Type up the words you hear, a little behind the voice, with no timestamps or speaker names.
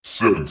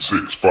7,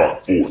 6,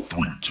 5, 4,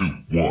 3, 2,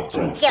 1. You'll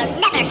never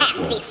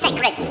have the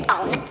sacred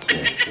stone.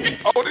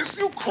 Oh, this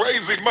you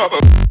crazy mother.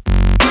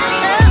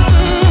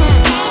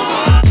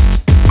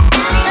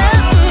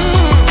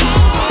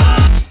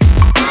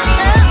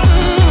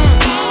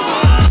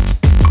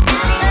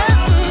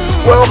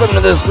 Welcome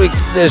to this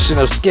week's edition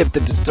of Skip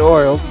the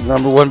Tutorial,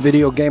 number one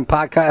video game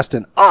podcast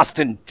in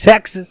Austin,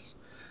 Texas.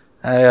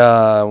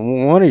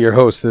 One of your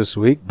hosts this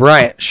week,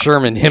 Bryant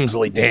Sherman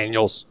Hemsley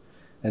Daniels.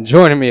 And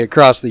joining me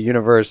across the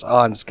universe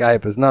on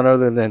Skype is none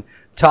other than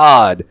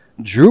Todd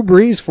Drew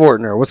Brees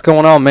Fortner. What's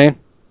going on, man?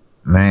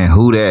 Man,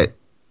 who that?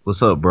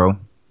 What's up, bro?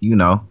 You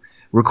know,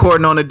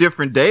 recording on a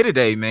different day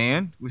today,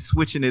 man. We're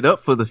switching it up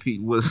for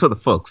the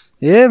folks.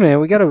 Yeah, man,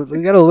 we got a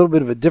little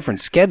bit of a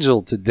different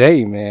schedule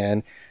today,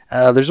 man.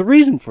 There's a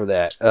reason for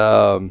that.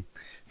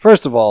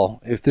 First of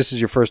all, if this is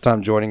your first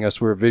time joining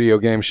us, we're a video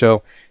game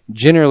show.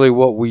 Generally,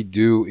 what we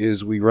do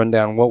is we run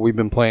down what we've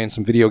been playing,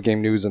 some video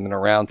game news, and then a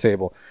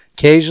roundtable.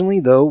 Occasionally,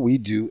 though, we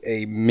do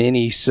a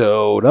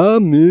Minisode.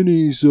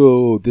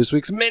 This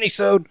week's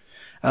Minisode.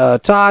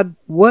 Todd,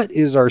 what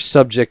is our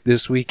subject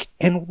this week,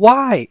 and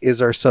why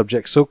is our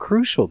subject so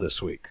crucial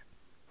this week?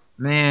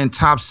 Man,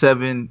 top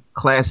 7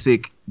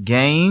 classic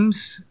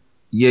games.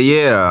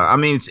 Yeah. I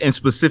mean, and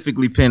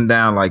specifically pinned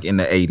down like in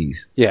the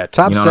 80s. Yeah,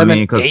 top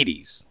 7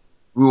 80s.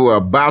 We were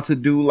about to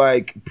do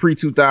like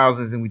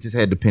pre-2000s, and we just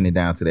had to pin it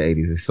down to the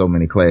 80s. There's so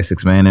many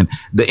classics, man. And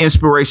the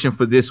inspiration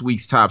for this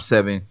week's top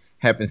 7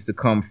 happens to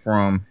come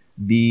from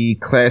the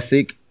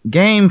Classic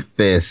Game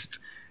Fest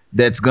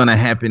that's going to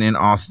happen in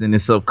Austin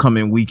this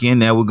upcoming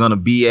weekend that we're going to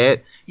be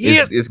at.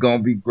 Yep. It's going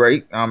to be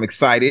great. I'm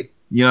excited.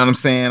 You know what I'm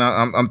saying?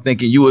 I'm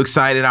thinking you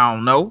excited. I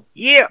don't know.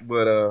 Yeah.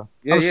 But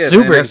I'm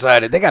super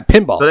excited. They got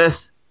pinball. So what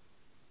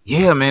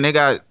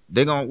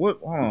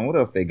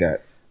else they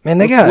got? Man,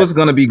 what's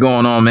going to be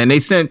going on, man? They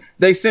sent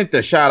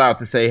the shout out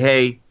to say,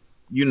 hey,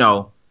 you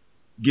know,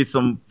 get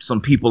some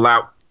people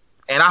out.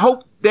 And I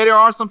hope that there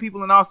are some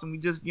people in Austin. We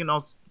just,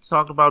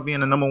 talked about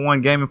being the number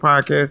one gaming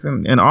podcast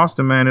in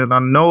Austin, man. And I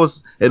know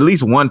it's at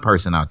least one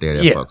person out there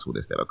that fucks with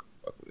us. That'll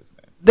fuck with us,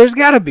 man. There's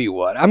got to be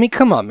one. I mean,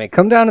 come on, man.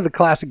 Come down to the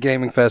Classic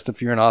Gaming Fest if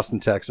you're in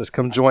Austin, Texas.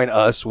 Come join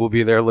us. We'll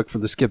be there. Look for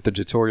the Skip the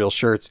Tutorial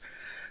shirts.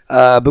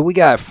 But we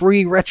got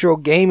free retro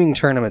gaming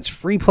tournaments,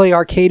 free play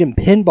arcade and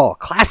pinball,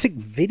 classic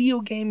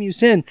video game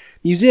museum.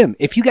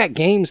 If you got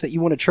games that you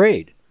want to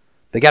trade,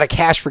 they got a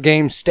cash for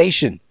games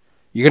station.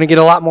 You're going to get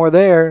a lot more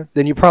there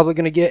than you're probably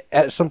going to get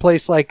at some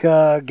place like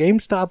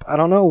GameStop. I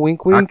don't know.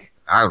 Wink, wink.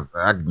 I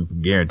can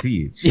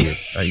guarantee it. Shit.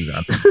 You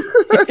know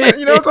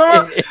what I'm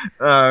talking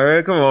about? All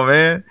right, come on,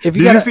 man. Did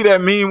you see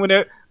that meme when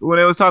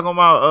they was talking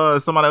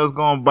about somebody was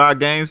going to buy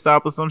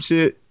GameStop or some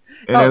shit?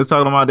 And they was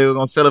talking about they were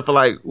going to sell it for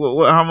like,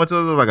 how much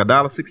was it? Like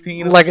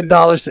 $1.16? Like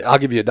 $1. I'll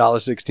give you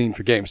 $1.16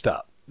 for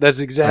GameStop. That's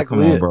exactly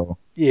come on, it. Bro.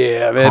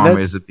 Yeah, man. Karma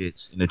is a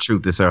bitch, and the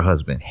truth is her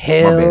husband.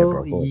 Hell My bad,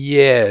 bro.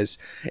 Yes.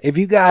 If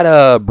you got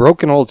a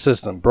broken old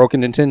system,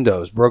 broken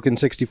Nintendos, broken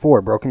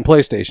 64, broken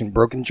PlayStation,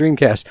 broken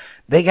Dreamcast,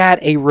 they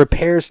got a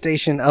repair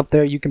station up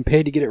there. You can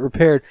pay to get it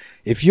repaired.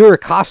 If you're a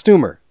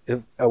costumer,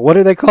 what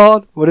are they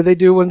called? What do they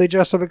do when they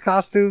dress up in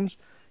costumes?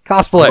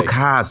 Cosplay. Oh,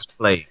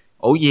 cosplay.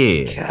 Oh,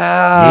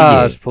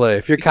 yeah. Cosplay.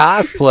 If you're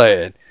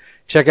cosplaying,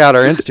 check out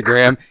our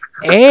Instagram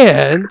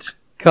and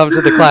come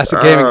to the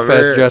Classic Gaming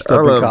Fest dressed up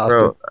in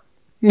costume.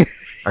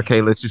 I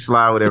can't let you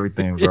slide with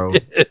everything, bro.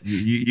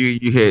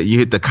 You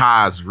hit the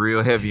cos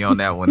real heavy on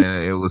that one,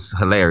 and it was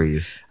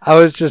hilarious. I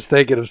was just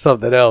thinking of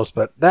something else,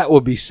 but that will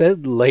be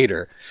said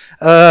later.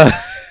 They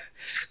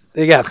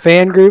got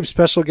fan groups,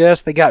 special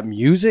guests. They got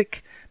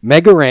music.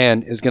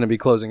 Megaran is going to be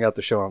closing out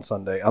the show on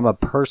Sunday.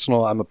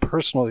 Personally,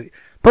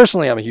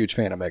 I'm a huge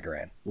fan of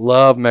Megaran.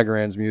 Love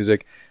Megaran's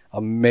music.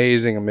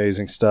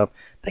 Amazing stuff.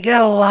 They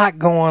got a lot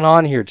going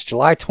on here. It's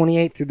July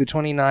 28th through the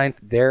 29th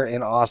there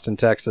in Austin,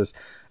 Texas.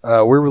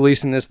 We're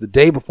releasing this the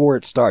day before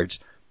it starts.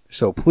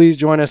 So please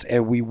join us,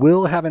 and we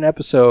will have an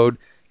episode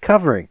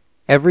covering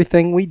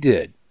everything we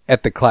did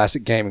at the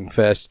Classic Gaming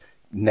Fest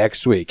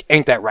next week.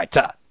 Ain't that right,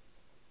 Todd?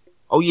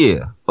 Oh,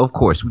 yeah. Of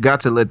course. We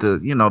got to let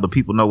the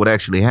people know what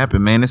actually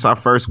happened, man. It's our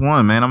first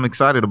one, man. I'm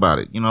excited about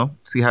it.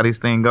 See how this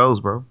thing goes,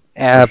 bro.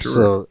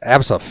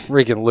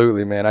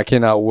 Absolutely, man. I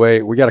cannot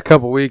wait. We got a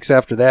couple weeks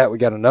after that. We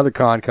got another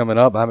con coming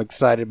up. I'm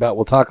excited about.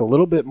 We'll talk a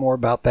little bit more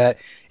about that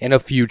in a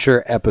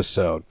future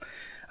episode.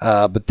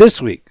 But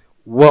this week,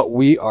 what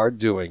we are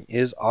doing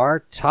is our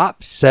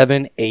top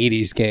 7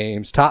 80s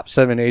games. Top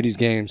 7 80s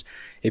games.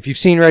 If you've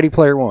seen Ready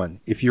Player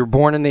One, if you were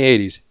born in the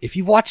 80s, if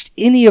you've watched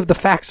any of the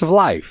Facts of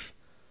Life,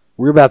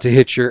 we're about to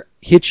hit your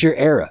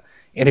era.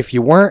 And if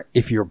you weren't,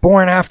 if you were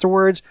born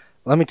afterwards,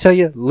 let me tell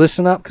you,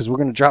 listen up, because we're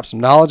going to drop some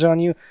knowledge on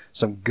you.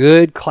 Some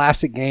good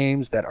classic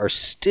games that are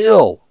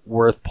still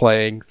worth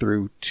playing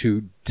through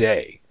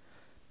today.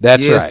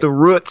 That's right. It's the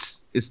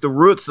roots. It's the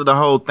roots of the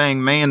whole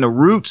thing, man. The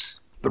roots.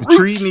 The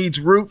tree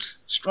needs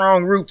roots.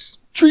 Strong roots.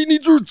 Tree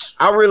needs roots.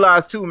 I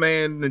realize, too,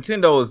 man,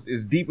 Nintendo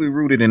is deeply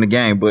rooted in the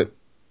game. But,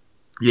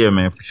 yeah,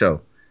 man, for sure.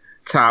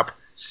 Top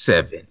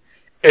 7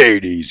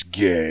 80s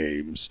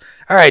games.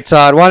 All right,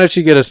 Todd, why don't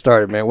you get us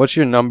started, man? What's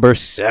your number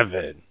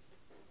 7?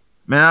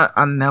 Man,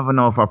 I never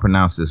know if I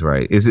pronounce this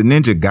right. Is it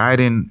Ninja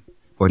Gaiden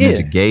or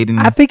Ninja Gaiden?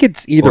 I think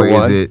it's either or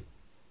one. Is it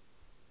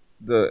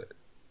the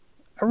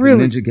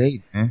really Ninja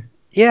Gaiden? Eh?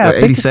 Yeah, Or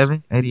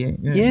 87, 88.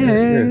 Yeah,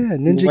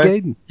 Ninja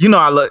Gaiden. You know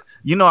I love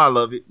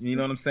it. You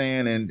know what I'm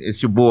saying? And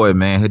it's your boy,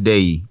 man,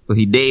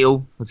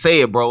 Hideo.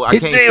 Say it, bro. I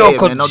can't say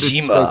it, man. No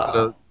disrespect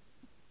to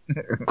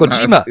the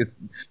Kojima.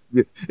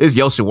 It's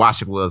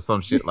Yoshiwashima or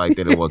some shit like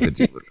that. It was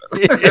Kojima.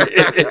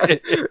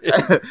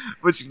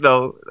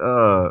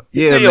 But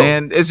yeah,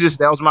 man. It's just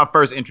that was my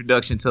first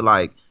introduction to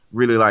like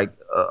really like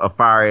a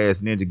fire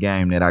ass ninja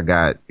game that I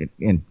got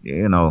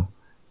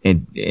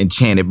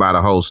enchanted by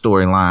the whole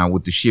storyline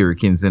with the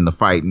shurikens and the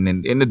fighting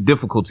and the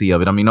difficulty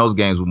of it. I mean, those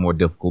games were more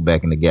difficult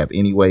back in the gap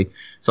anyway.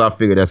 So I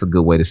figured that's a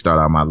good way to start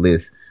out my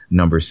list.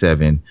 Number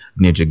 7,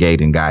 Ninja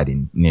Gaiden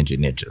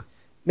Ninja.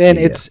 Man,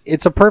 yeah.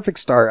 It's a perfect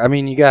start. I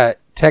mean, you got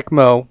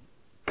Tecmo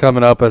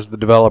coming up as the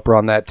developer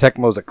on that.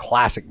 Tecmo's a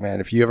classic,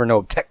 man. If you ever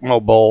know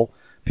Tecmo Bowl,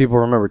 people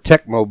remember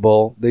Tecmo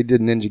Bowl. They did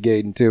Ninja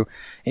Gaiden too.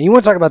 And you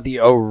want to talk about the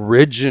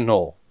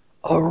original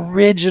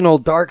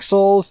Dark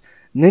Souls?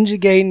 Ninja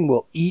Gaiden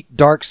will eat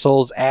Dark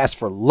Souls' ass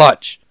for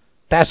lunch.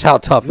 That's how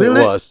tough it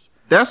was.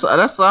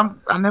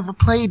 I never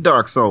played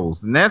Dark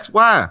Souls, and that's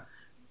why.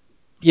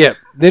 Yeah,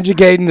 Ninja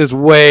Gaiden is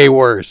way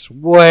worse.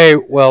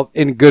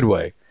 In a good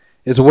way.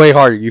 It's way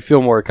harder. You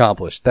feel more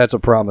accomplished. That's a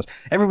promise.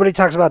 Everybody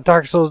talks about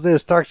Dark Souls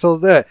this, Dark Souls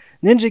that.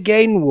 Ninja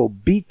Gaiden will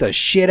beat the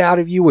shit out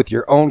of you with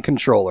your own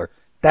controller.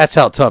 That's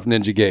how tough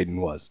Ninja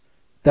Gaiden was.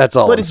 That's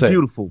all I'm saying. But it's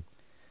beautiful.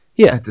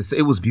 Yeah.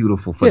 It was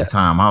beautiful for the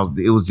time.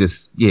 It was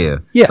just, yeah.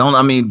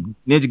 I mean,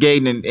 Ninja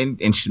Gaiden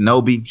and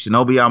Shinobi.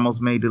 Shinobi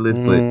almost made the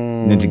list, but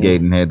Ninja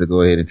Gaiden had to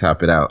go ahead and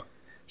top it out.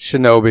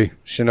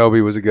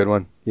 Shinobi was a good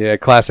one. Yeah,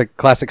 classic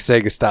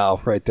Sega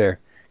style right there.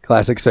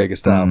 Classic Sega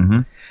style.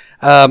 Mm-hmm.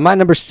 My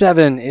number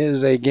 7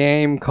 is a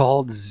game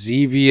called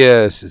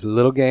Xevious. It's a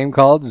little game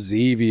called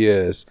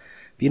Xevious.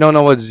 If you don't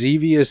know what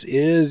Xevious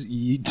is,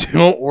 you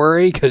don't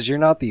worry because you're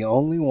not the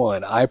only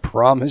one. I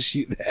promise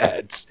you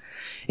that.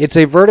 It's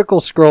a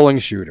vertical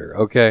scrolling shooter,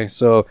 okay?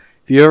 So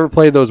if you ever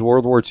played those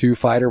World War II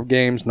fighter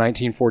games,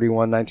 1941,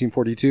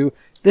 1942,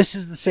 this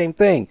is the same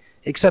thing,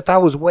 except I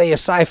was way a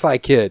sci-fi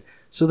kid.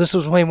 So this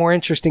was way more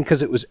interesting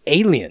because it was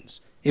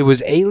aliens. It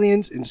was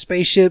aliens and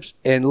spaceships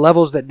and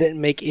levels that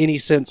didn't make any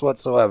sense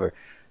whatsoever.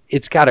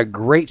 It's got a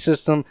great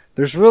system.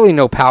 There's really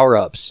no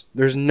power-ups.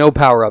 There's no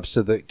power-ups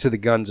to the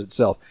guns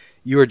itself.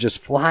 You are just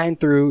flying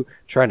through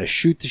trying to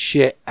shoot the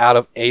shit out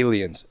of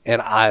aliens.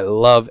 And I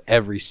love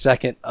every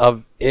second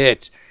of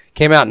it.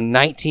 Came out in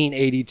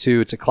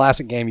 1982. It's a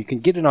classic game. You can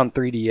get it on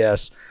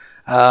 3DS.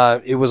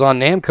 It was on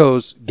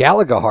Namco's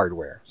Galaga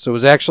hardware. So it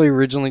was actually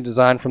originally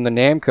designed from the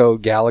Namco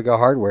Galaga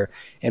hardware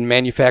and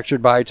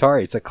manufactured by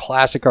Atari. It's a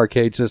classic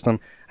arcade system.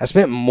 I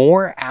spent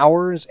more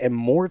hours and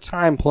more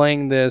time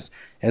playing this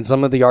and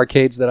some of the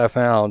arcades that I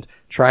found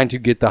trying to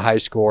get the high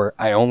score.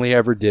 I only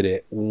ever did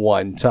it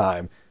one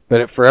time. But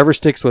it forever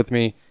sticks with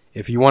me.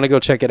 If you want to go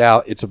check it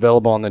out, it's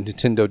available on the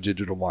Nintendo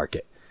Digital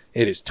Market.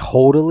 It is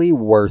totally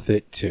worth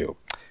it too.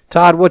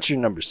 Todd, what's your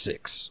number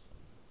 6?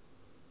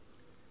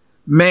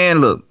 Man,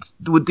 look,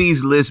 with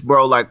these lists,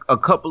 bro, like a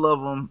couple of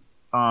them.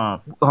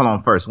 Hold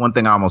on, first. One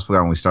thing I almost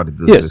forgot when we started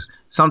this list.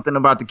 Something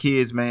about the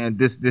kids, man.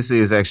 This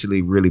is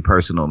actually really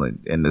personal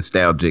and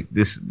nostalgic.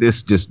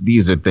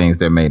 These are things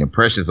that made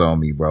impressions on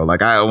me, bro.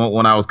 Like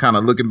when I was kind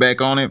of looking back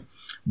on it.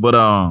 But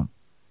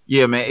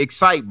yeah, man,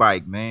 Excite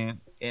Bike, man.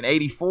 In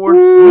 84,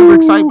 remember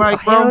Excite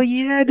Bike, bro? Hell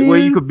yeah, dude. Where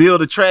you could build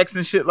the tracks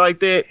and shit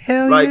like that.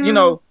 Hell like, yeah. You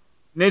know,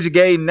 Ninja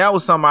Gaiden, that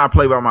was something I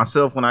play by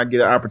myself when I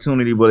get an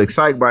opportunity. But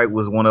Excite Bike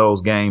was one of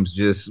those games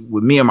just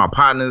with me and my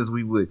partners.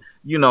 We would,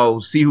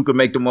 see who could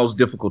make the most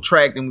difficult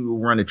track. Then we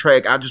would run the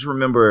track. I just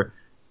remember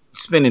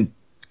spending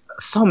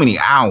so many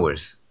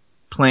hours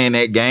playing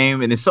that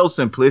game. And it's so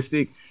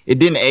simplistic. It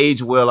didn't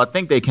age well. I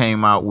think they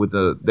came out with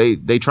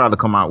they tried to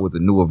come out with a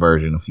newer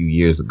version a few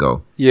years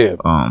ago. Yeah.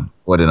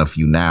 More than a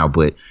few now,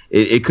 but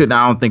it couldn't.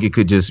 I don't think it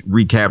could just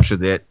recapture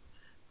that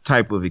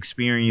type of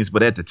experience.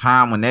 But at the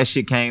time when that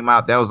shit came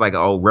out, that was like an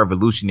old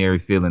revolutionary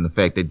feeling. The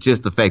fact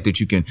that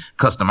you can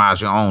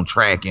customize your own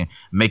track and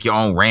make your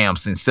own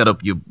ramps and set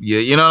up your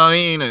you know what I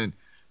mean. And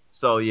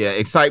so yeah,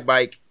 Excite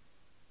Bike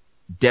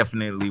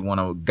definitely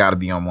got to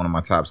be on one of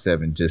my top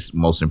 7 just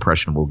most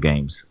impressionable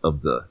games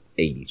of the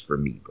 80s for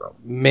me, bro.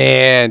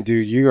 Man,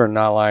 dude, you are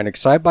not lying.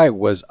 Excitebike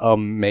was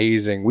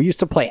amazing. We used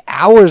to play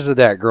hours of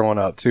that growing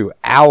up, too.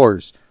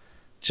 Hours.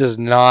 Just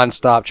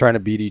nonstop trying to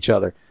beat each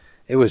other.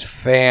 It was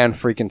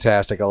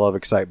fan-freaking-tastic. I love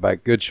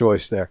Excitebike. Good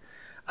choice there.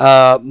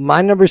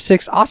 My number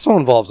 6 also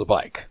involves a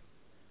bike.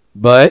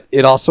 But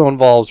it also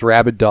involves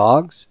rabid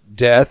dogs,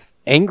 death,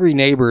 angry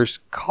neighbors,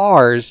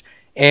 cars,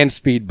 and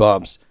speed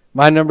bumps.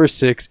 My number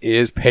 6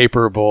 is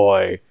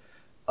Paperboy.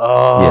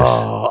 Oh, yes.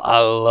 I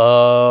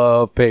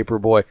love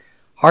Paperboy.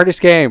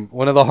 Hardest game.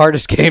 One of the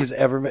hardest games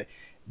ever made.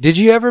 Did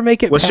you ever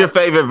make it? What's your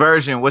favorite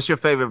version?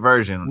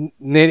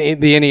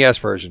 The NES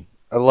version.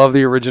 I love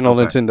the original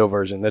Nintendo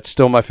version. That's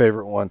still my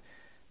favorite one.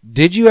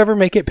 Did you ever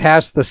make it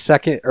past the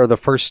second or the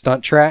first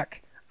stunt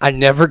track? I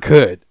never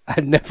could.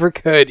 I never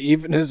could.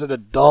 Even as an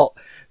adult,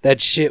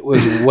 that shit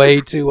was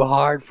way too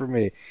hard for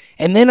me.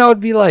 And then I would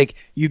be like,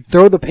 you'd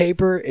throw the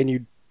paper and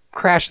you'd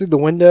crash through the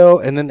window,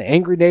 and then the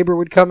angry neighbor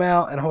would come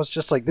out, and I was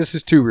just like, this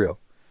is too real.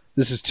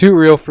 This is too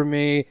real for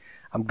me.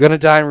 I'm going to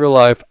die in real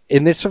life.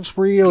 And this was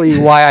really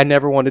why I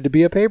never wanted to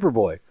be a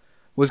paperboy,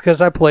 was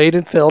because I played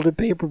and failed at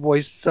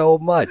Paperboy so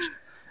much.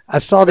 I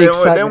saw the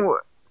excitement.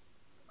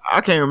 I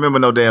can't remember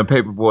no damn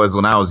Paperboys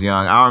when I was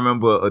young. I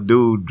remember a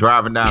dude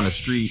driving down the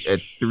street at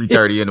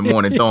 3:30 in the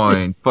morning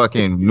throwing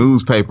fucking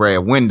newspaper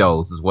at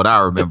windows is what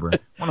I remember.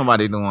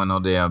 Nobody doing no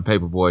damn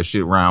Paperboy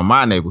shit around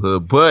my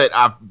neighborhood, but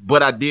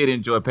I did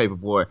enjoy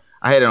Paperboy.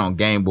 I had it on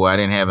Game Boy. I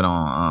didn't have it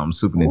on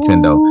Super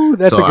Nintendo. Ooh,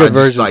 that's a good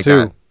version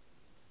too.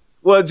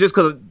 Well, just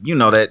because,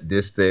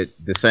 that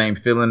the same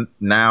feeling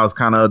now is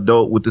kind of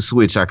adult with the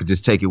Switch. I could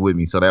just take it with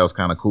me. So that was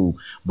kind of cool.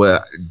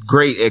 But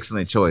great,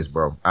 excellent choice,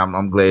 bro.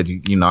 I'm glad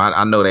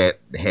I know that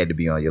had to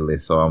be on your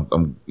list. So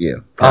yeah.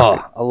 Perfect.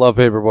 Oh, I love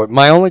Paperboy.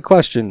 My only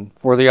question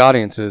for the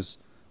audience is,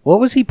 what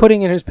was he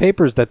putting in his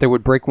papers that they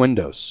would break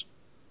windows?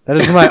 That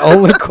is my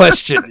only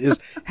question, is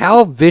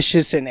how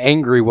vicious and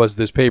angry was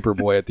this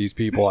Paperboy at these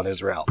people on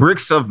his route?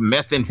 Bricks of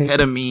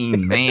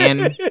methamphetamine,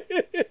 man.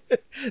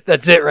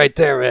 That's it right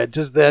there, man.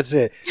 Just that's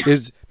it.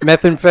 Is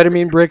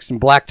methamphetamine bricks and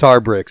black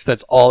tar bricks.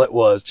 That's all it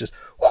was. Just,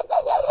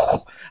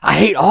 I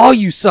hate all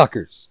you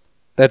suckers.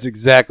 That's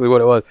exactly what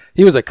it was.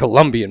 He was a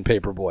Colombian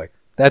Paperboy.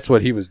 That's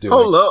what he was doing.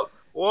 Hold up.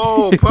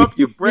 Whoa, pump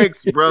your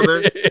brakes,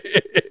 brother.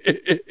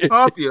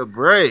 Pump your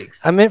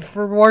brakes. I meant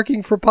for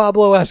working for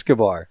Pablo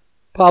Escobar.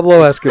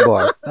 Pablo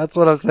Escobar. That's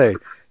what I'm saying.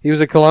 He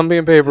was a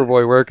Colombian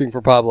Paperboy working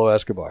for Pablo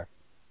Escobar.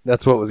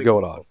 That's what was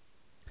going on.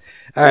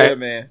 All right, yeah,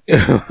 man.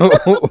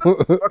 What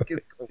the fuck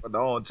is going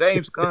on?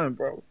 James Gunn,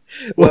 bro.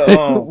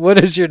 Well,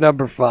 what is your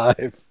number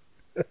 5?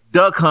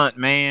 Duck Hunt,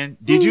 man.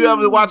 Did you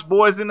ever watch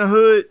Boys in the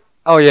Hood?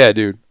 Oh, yeah,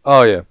 dude.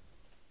 Oh, yeah.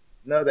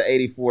 Another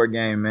 84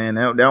 game, man.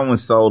 That one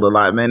sold a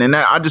lot, man. And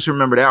I just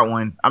remember that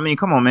one. I mean,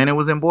 come on, man. It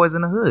was in Boys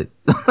in the Hood.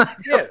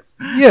 Yes.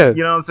 Yeah.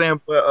 You know what I'm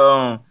saying?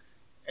 But,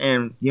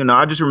 and,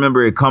 I just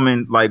remember it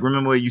coming, like,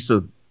 remember it used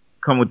to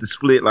come with the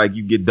split, like,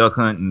 you get Duck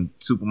Hunt and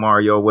Super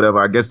Mario or whatever.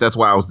 I guess that's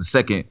why I was the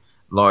second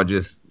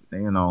largest,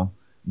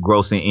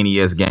 grossing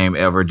NES game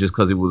ever, just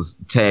because it was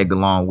tagged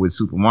along with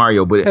Super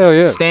Mario. But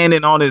yeah.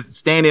 standing on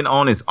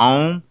its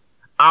own,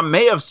 I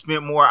may have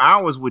spent more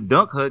hours with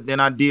Duck Hunt than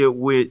I did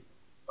with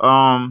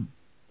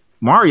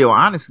Mario,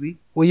 honestly.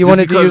 Well, you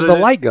wanted to use the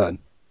light gun.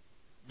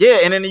 Yeah,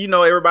 and then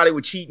everybody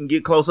would cheat and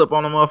get close up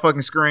on the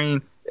motherfucking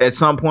screen at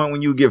some point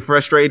when you get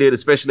frustrated,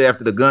 especially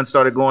after the gun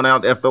started going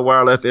out after a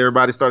while, after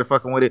everybody started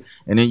fucking with it,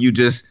 and then you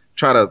just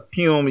try to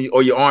pew them,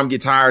 or your arm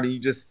get tired, and you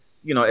just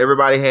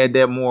everybody had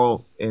that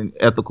moral and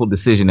ethical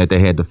decision that they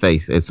had to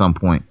face at some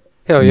point.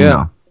 Hell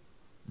yeah.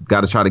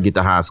 Got to try to get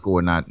the high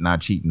score,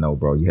 not cheating though,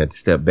 bro. You had to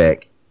step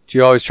back. Do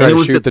you always try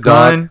to shoot the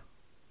gun, dog?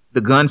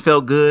 The gun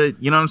felt good.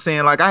 You know what I'm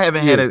saying? Like, I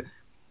haven't had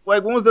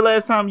when was the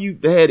last time you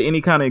had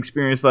any kind of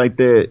experience like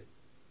that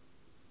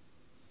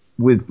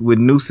with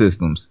new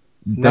systems?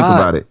 Think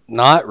about it.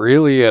 Not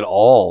really at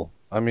all.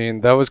 I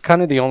mean, that was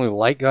kind of the only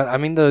light gun. I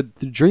mean, the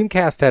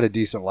Dreamcast had a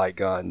decent light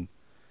gun,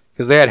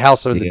 because they had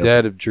House of the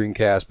Dead of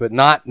Dreamcast, but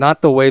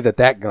not the way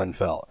that gun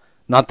felt.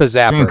 Not the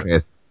zapper.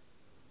 Dreamcast,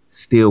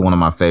 still one of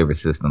my favorite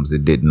systems.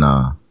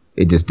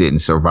 It just didn't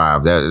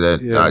survive.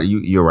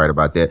 You're right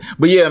about that.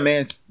 But yeah,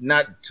 man, it's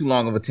not too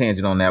long of a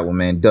tangent on that one,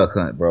 man. Duck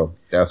Hunt, bro.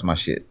 That's my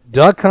shit.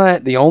 Duck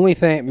Hunt, the only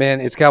thing, man,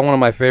 it's got one of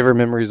my favorite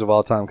memories of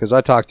all time, because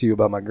I talked to you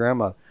about my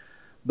grandma.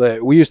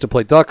 But we used to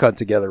play Duck Hunt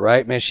together,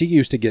 right? Man, she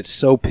used to get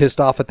so pissed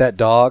off at that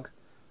dog.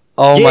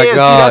 Oh, my God. See,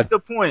 that's the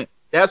point.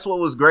 That's what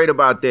was great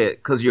about that,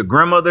 because your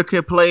grandmother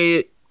could play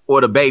it or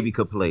the baby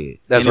could play it.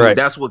 That's right.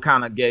 That's what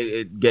kind of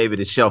gave it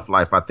a shelf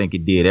life. I think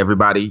it did.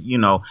 Everybody,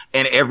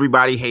 and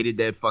everybody hated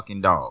that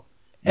fucking dog.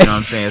 You know what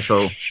I'm saying?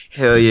 So,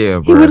 hell yeah,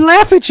 bro. He would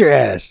laugh at your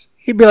ass.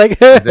 He'd be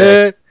like,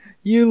 exactly.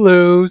 You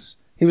lose.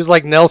 He was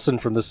like Nelson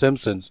from The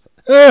Simpsons.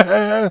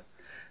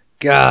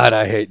 God,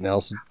 I hate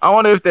Nelson. I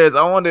wonder if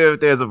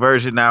there's a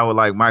version now with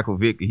like Michael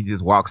Vick. He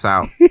just walks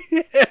out.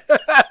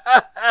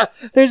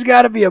 There's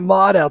got to be a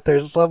mod out there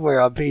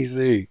somewhere on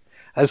PC.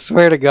 I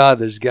swear to God,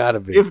 there's got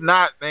to be. If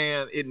not,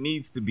 man, it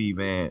needs to be,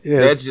 man.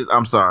 Yes.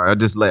 I'm sorry. I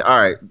just all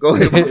right. Go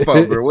ahead with the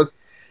phone, bro. What's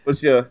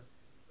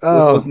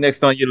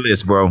next on your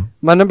list, bro?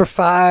 My number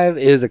 5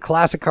 is a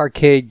classic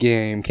arcade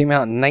game. Came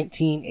out in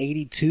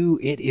 1982.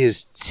 It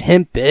is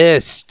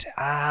Tempest.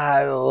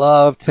 I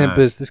love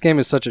Tempest. This game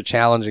is such a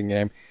challenging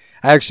game.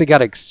 I actually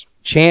got a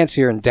chance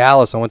here in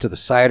Dallas. I went to the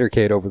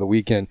Cidercade over the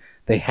weekend.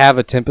 They have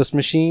a Tempest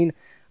machine.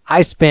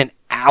 I spent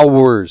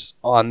hours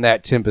on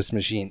that Tempest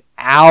machine.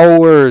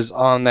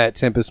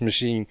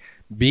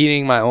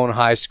 Beating my own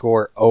high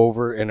score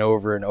over and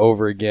over and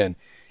over again.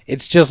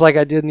 It's just like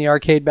I did in the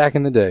arcade back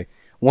in the day.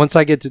 Once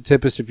I get to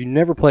Tempest, if you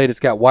never played,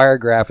 it's got wire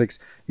graphics.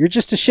 You're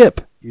just a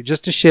ship. You're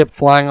just a ship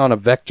flying on a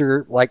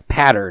vector-like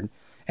pattern,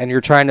 and you're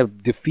trying to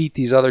defeat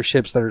these other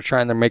ships that are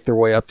trying to make their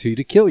way up to you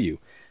to kill you.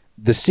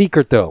 The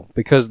secret, though,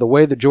 because the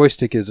way the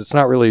joystick is, it's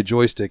not really a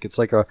joystick. It's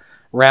like a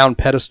round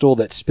pedestal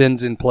that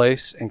spins in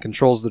place and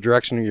controls the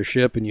direction of your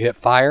ship, and you hit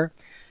fire,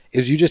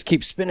 is you just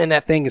keep spinning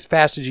that thing as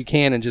fast as you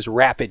can and just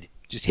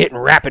hitting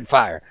rapid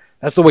fire.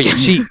 That's the way you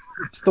cheat.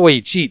 It's the way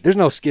you cheat. There's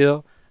no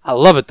skill. I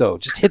love it, though.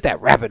 Just hit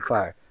that rapid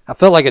fire. I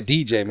felt like a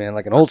DJ, man,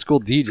 like an old school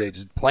DJ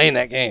just playing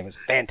that game. It's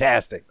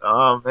fantastic.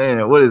 Oh,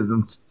 man. What is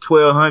them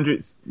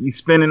 1200s? You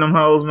spinning them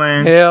hoes,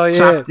 man? Hell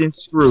yeah.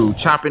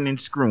 Chopping and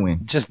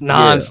screwing. Just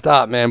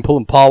nonstop, man.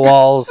 Pulling paw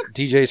walls,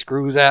 DJ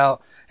screws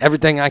out,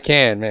 everything I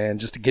can, man,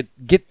 just to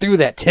get through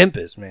that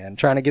Tempest, man.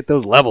 Trying to get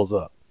those levels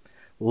up.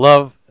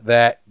 Love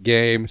that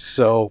game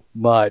so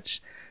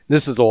much.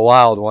 This is a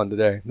wild one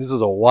today. This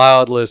is a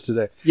wild list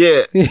today.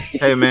 Yeah.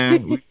 Hey,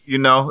 man, you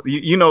know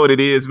what it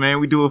is, man.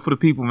 We do it for the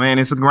people, man.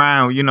 It's a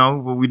grind,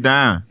 but we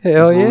down.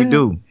 Hell That's yeah. what we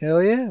do.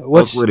 Hell yeah.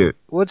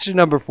 What's your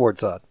number 4,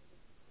 Todd?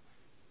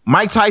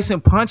 Mike Tyson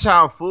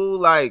Punch-Out, fool.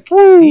 Like,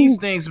 Woo. These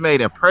things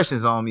made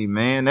impressions on me,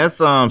 man. That's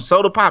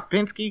Soda Pop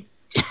Pinsky.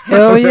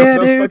 Hell yeah,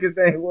 dude. What the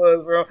fuck his name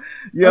was, bro.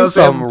 You know what I'm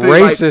saying? Some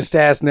racist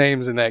ass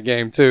names in that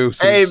game, too.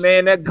 Hey,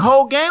 man, that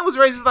whole game was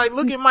racist. Like,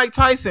 look at Mike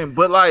Tyson.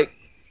 But, like,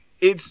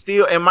 it's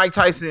still, and Mike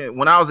Tyson,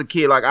 when I was a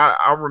kid, like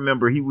I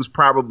remember he was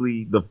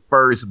probably the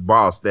first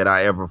boss that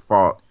I ever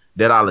fought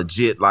that I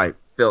legit like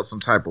felt some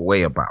type of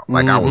way about.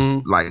 Like I was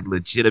like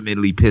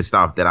legitimately pissed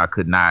off that I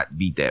could not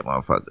beat that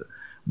motherfucker.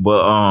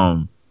 But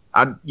and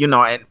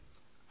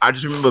I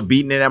just remember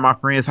beating it at my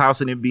friend's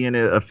house and it being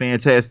a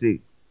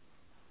fantastic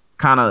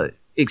kind of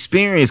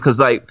experience. Cause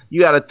like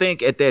you got to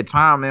think at that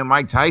time, man,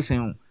 Mike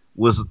Tyson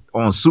was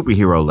on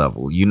superhero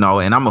level,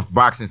 and I'm a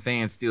boxing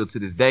fan still to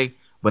this day.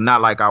 But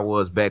not like I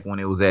was back when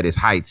it was at its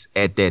heights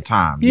at that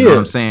time. You know what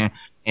I'm saying?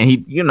 And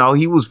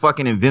he was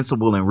fucking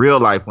invincible in real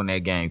life when that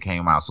game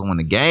came out. So when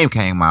the game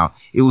came out,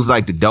 it was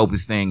like the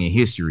dopest thing in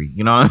history.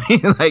 You know what I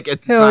mean? Like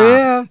at the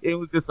time, it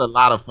was just a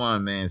lot of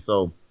fun, man.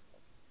 So,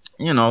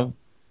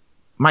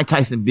 Mike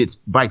Tyson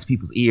bites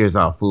people's ears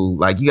off, fool.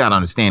 Like you gotta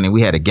understand that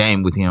we had a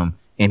game with him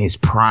in his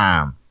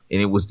prime.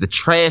 And it was the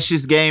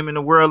trashiest game in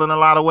the world in a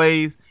lot of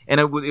ways. And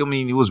it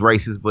was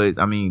racist, but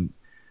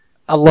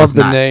I love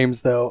the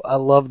names, though. I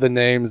love the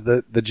names.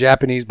 The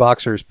Japanese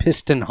boxers,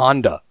 Piston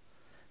Honda.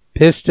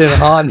 It's so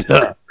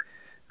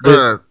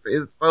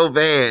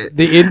bad.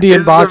 The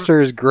Indian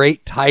boxer is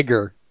Great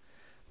Tiger.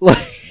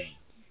 Like,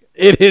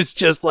 it is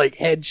just like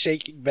head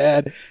shaking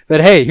bad.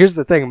 But hey, here's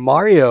the thing: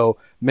 Mario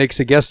makes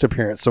a guest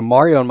appearance, so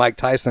Mario and Mike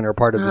Tyson are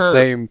part of the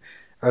same.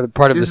 Are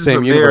part of the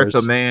same universe. This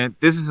is America, man.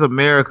 This is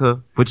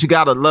America, but you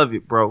gotta love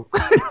it, bro.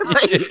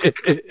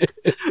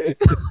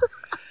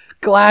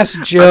 Glass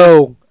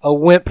Joe, a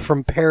wimp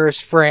from Paris,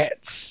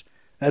 France.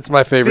 That's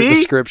my favorite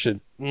description.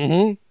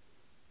 Mm-hmm.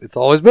 It's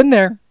always been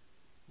there.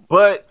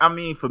 But,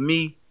 for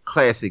me,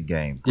 classic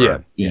game, bro.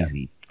 Yeah.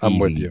 Easy. I'm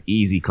with you.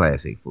 Easy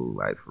classic, fool.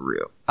 Like, for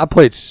real. I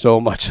played so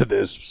much of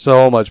this.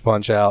 So much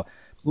Punch-Out.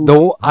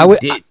 Though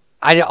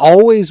I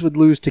always would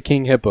lose to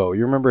King Hippo.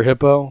 You remember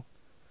Hippo?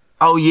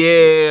 Oh,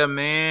 yeah,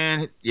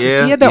 man.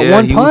 Yeah. He had that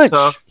one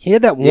punch. He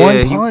had that one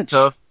punch. He was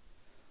tough.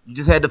 You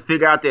just had to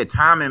figure out that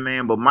timing,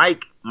 man. But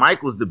Mike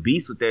was the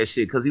beast with that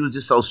shit because he was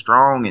just so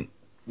strong. And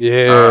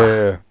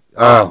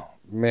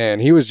man,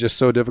 he was just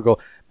so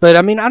difficult. But,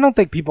 I don't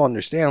think people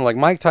understand. Like,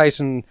 Mike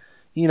Tyson,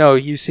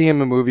 you see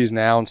him in movies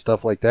now and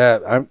stuff like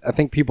that. I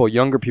think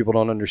younger people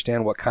don't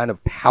understand what kind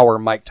of power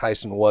Mike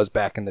Tyson was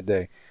back in the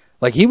day.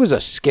 Like, he was a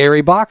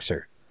scary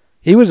boxer.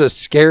 He was a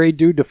scary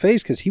dude to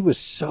face because he was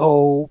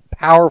so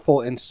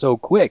powerful and so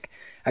quick.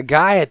 A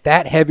guy at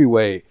that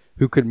heavyweight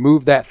who could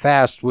move that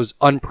fast was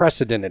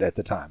unprecedented at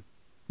the time.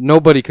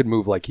 Nobody could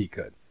move like he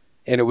could.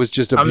 And it was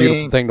just a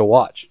beautiful thing to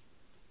watch.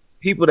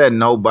 People that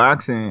know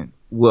boxing,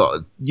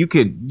 well, you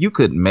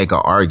could make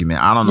an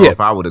argument. I don't know if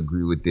I would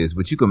agree with this,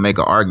 but you could make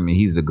an argument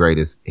he's the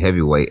greatest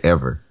heavyweight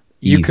ever.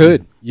 You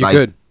could.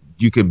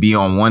 You could be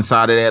on one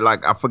side of that.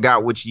 Like, I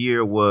forgot which year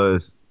it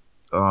was,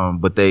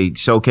 but they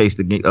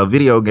showcased a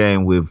video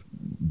game with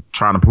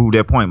trying to prove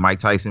their point. Mike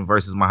Tyson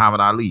versus Muhammad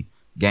Ali.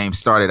 Game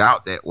started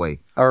out that way.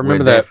 I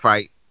remember that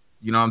fight.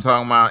 You know what I'm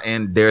talking about?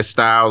 And their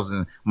styles,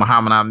 and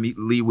Muhammad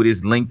Ali with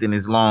his length and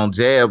his long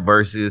jab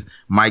versus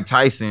Mike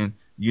Tyson,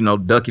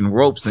 ducking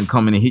ropes and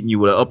coming and hitting you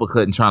with an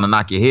uppercut and trying to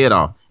knock your head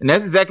off. And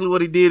that's exactly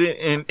what he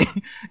did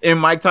in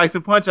Mike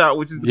Tyson Punch-Out,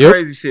 which is the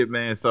crazy shit,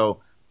 man.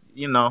 So,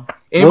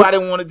 anybody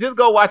want to just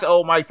go watch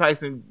old Mike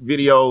Tyson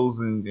videos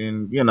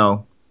and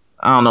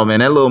I don't know,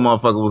 man. That little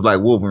motherfucker was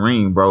like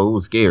Wolverine, bro. It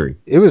was scary.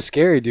 It was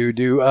scary, dude.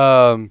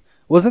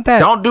 Wasn't that?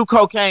 Don't do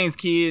cocaine,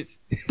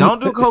 kids.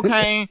 Don't do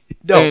cocaine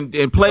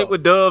and play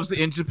with doves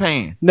in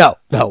Japan. No,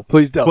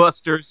 please don't.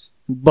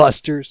 Busters.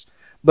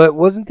 But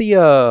wasn't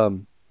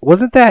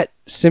that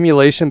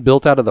simulation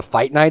built out of the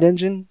Fight Night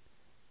engine?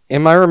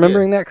 Am I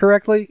remembering that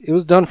correctly? It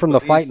was done from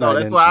the Fight Night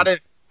engine. That's why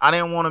I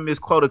didn't want to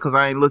misquote it because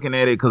I ain't looking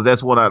at it because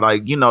that's what I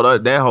like.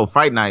 That whole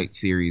Fight Night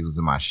series was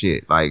my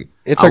shit. Like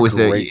it's a great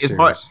series.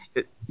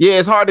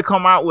 It's hard to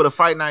come out with a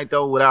Fight Night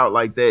though without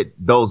like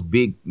those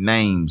big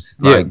names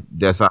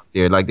that's out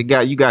there. Like you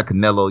got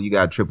Canelo, you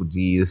got Triple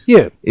G.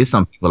 It's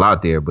some people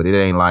out there, but it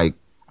ain't like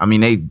I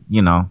mean,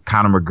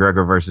 Conor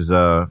McGregor versus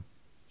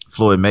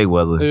Floyd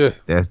Mayweather.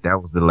 Yeah. That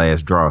was the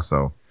last draw.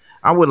 So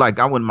I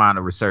wouldn't mind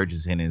a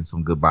resurgence in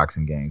some good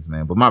boxing games,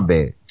 man. But my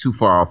bad, too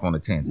far off on a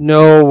tangent.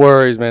 No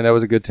worries, man. That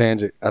was a good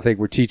tangent. I think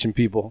we're teaching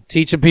people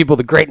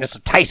the greatness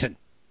of Tyson.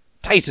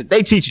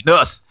 They teaching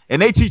us,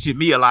 and they teaching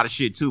me a lot of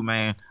shit too,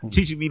 man.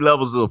 Teaching me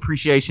levels of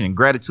appreciation and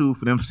gratitude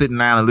for them sitting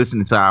down and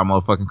listening to our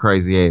motherfucking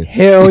crazy ass.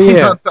 Hell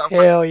yeah.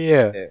 Hell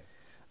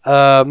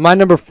yeah. My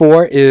number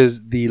 4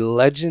 is The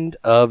Legend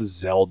of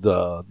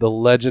Zelda. The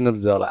Legend of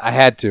Zelda. I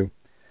had to.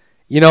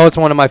 It's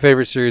one of my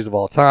favorite series of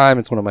all time.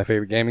 It's one of my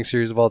favorite gaming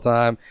series of all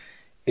time.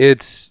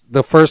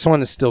 The first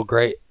one is still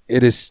great.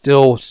 It is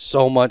still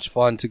so much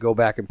fun to go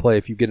back and play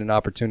if you get an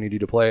opportunity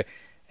to play.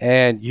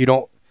 And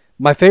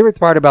my favorite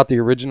part about the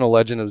original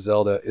Legend of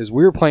Zelda is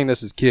we were playing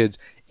this as kids.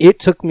 It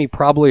took me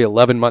probably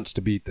 11 months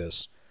to beat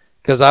this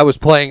because I was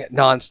playing it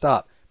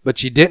nonstop.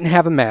 But you didn't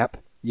have a map.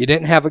 You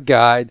didn't have a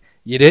guide.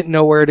 You didn't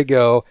know where to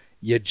go.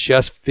 You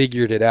just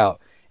figured it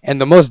out. And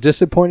the most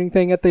disappointing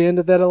thing at the end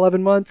of that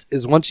 11 months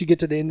is once you get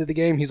to the end of the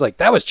game, he's like,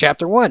 that was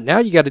chapter 1. Now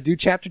you got to do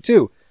chapter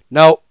 2.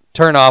 No,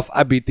 turn off.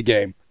 I beat the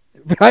game.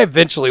 I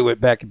eventually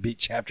went back and beat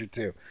chapter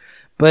 2.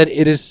 But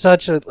it is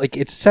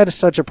it set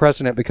such a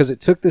precedent because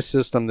it took this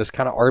system, this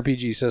kind of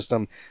RPG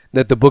system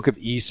that the Book of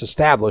Ys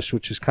established,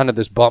 which is kind of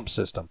this bump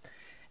system.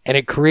 And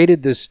it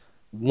created this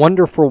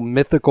wonderful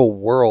mythical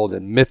world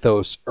and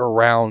mythos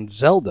around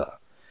Zelda.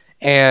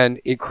 And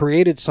it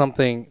created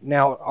something,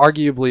 now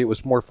arguably it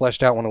was more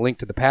fleshed out when A Link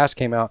to the Past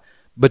came out,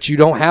 but you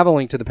don't have A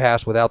Link to the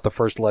Past without the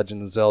first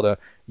Legend of Zelda.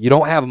 You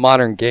don't have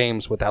modern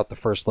games without the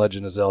first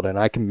Legend of Zelda, and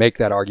I can make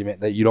that argument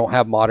that you don't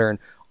have modern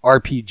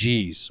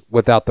RPGs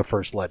without the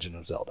first Legend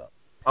of Zelda.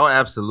 Oh,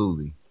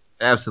 absolutely.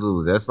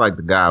 Absolutely. That's like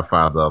the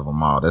godfather of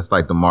them all. That's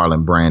like the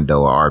Marlon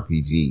Brando of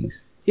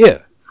RPGs.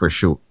 Yeah. For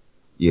sure.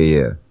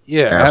 Yeah.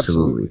 Yeah,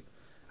 absolutely.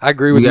 I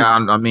agree with you.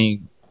 Yeah, I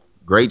mean,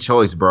 great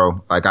choice,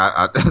 bro. Like,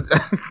 I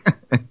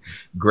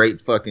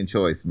great fucking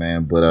choice,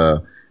 man.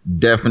 But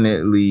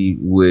definitely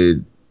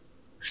would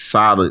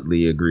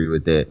solidly agree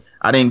with that.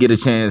 I didn't get a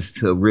chance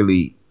to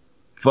really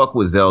fuck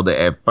with Zelda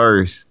at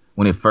first.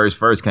 When it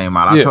first came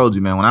out, I told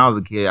you, man, when I was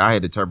a kid, I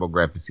had the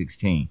TurboGrafx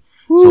 16.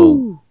 Woo.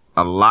 So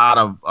a lot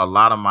of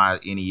my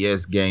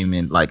NES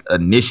gaming, like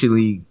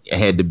initially, it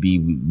had to be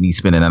me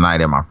spending the night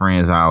at my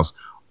friend's house,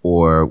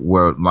 or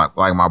where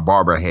like my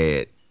barber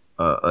had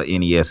a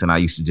NES, and I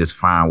used to just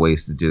find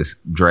ways to just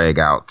drag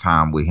out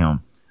time with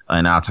him.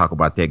 And I'll talk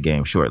about that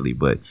game shortly.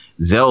 But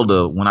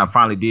Zelda, when I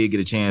finally did get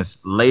a chance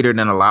later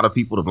than a lot of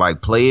people to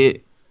like play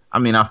it, I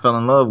mean, I fell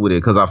in love with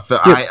it because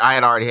I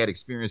had already had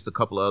experienced a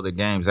couple of other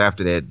games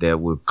after that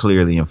were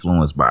clearly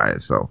influenced by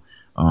it. So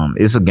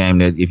it's a game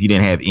that if you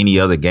didn't have any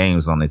other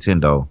games on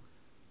Nintendo,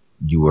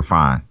 you were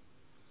fine.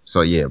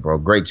 So yeah, bro,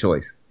 great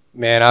choice.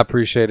 Man, I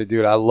appreciate it,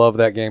 dude. I love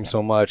that game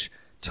so much.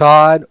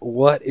 Todd,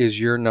 what is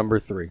your number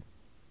 3?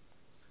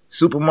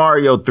 Super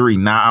Mario 3.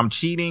 Now, I'm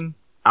cheating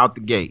out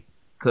the gate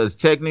because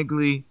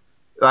technically,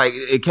 like,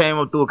 it came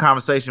up through a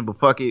conversation, but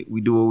fuck it,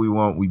 we do what we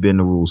want. We bend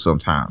the rules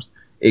sometimes.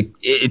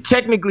 It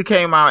technically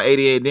came out in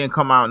 88, didn't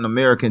come out in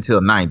America until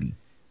 90,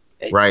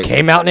 right? It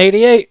came out in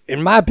 88,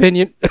 in my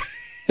opinion.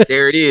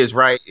 There it is,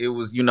 right? It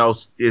was,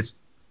 it's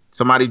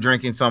somebody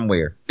drinking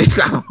somewhere.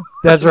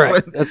 That's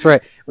right. That's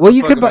right. Well,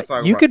 you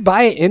could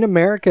buy it in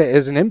America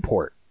as an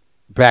import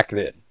back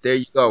then. There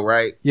you go,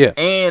 right? Yeah.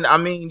 And I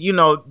mean,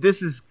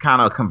 this is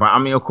kind of combined. I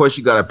mean, of course,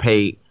 you got to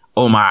pay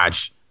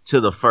homage to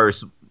the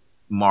first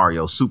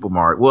Mario, Super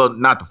Mario. Well,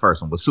 not the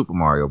first one, but Super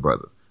Mario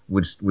Brothers,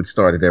 which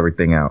started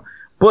everything out.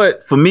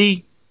 But for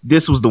me,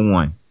 this was the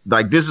one.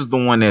 Like, this is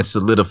the one that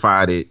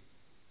solidified it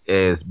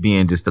as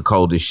being just the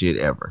coldest shit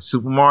ever.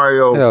 Super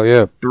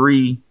Mario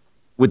 3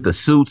 with the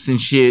suits and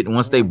shit.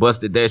 Once they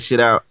busted that shit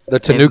out, the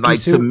Tanuki like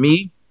suit? To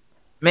me,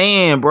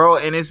 man, bro,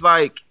 and it's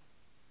like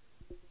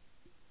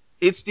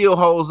it still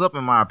holds up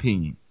in my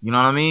opinion. You know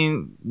what I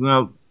mean?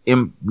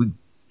 We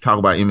talk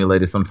about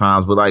emulators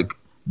sometimes, but like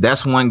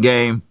that's one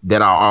game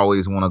that I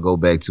always want to go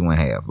back to and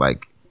have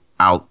like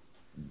out,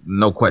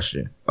 no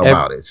question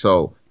about it.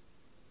 So.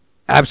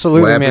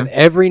 Absolutely, man.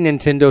 Every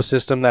Nintendo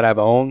system that I've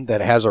owned that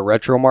has a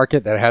retro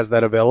market that has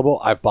that available,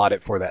 I've bought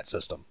it for that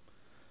system.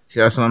 See,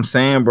 that's what I'm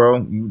saying,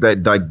 bro.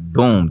 That like,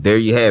 boom, there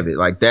you have it.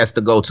 Like, that's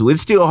the go-to. It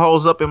still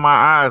holds up in my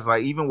eyes.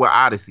 Like, even with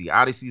Odyssey.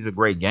 Odyssey's a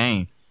great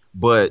game,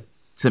 but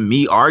to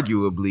me,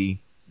 arguably,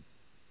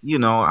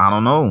 I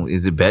don't know.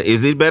 Is it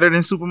better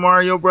than Super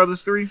Mario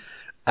Brothers 3?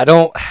 I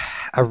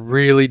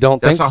really don't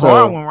think so. That's a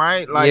hard one,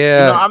 right? Like,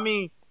 yeah. I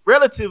mean,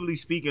 relatively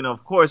speaking,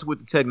 of course, with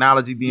the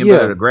technology being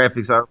better, the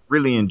graphics, I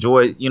really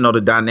enjoy,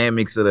 the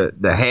dynamics of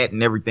the hat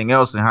and everything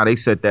else and how they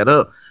set that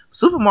up.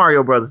 Super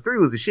Mario Brothers 3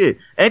 was the shit.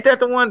 Ain't that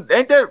the one?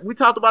 We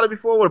talked about it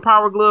before where the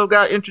Power Glove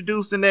got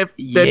introduced in that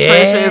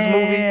trash ass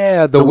movie?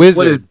 Yeah, the Wizard.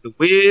 What is the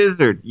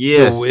Wizard?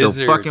 Yes, the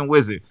Wizard. The fucking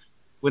Wizard.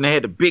 When they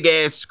had the big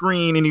ass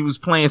screen and he was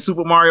playing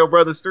Super Mario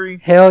Brothers 3.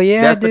 Hell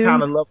yeah, that's dude. The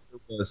kind of love it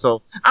was.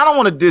 So I don't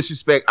want to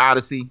disrespect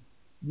Odyssey.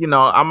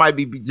 I might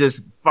be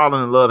just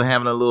falling in love and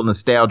having a little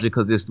nostalgia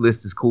because this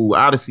list is cool.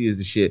 Odyssey is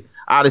the shit.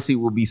 Odyssey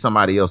will be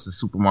somebody else's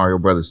Super Mario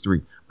Brothers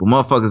 3. But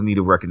motherfuckers need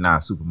to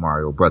recognize Super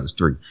Mario Brothers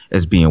 3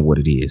 as being what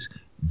it is.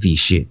 The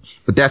shit.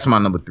 But that's my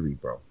number 3,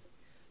 bro.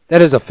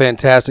 That is a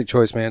fantastic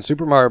choice, man.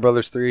 Super Mario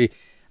Brothers 3.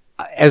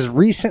 As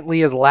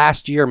recently as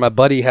last year, my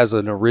buddy has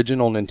an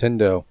original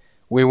Nintendo.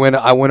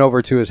 I went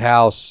over to his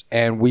house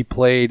and we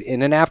played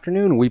in an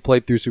afternoon. We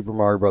played through Super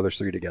Mario Brothers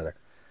 3 together.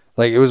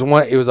 Like it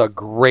was a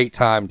great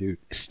time, dude.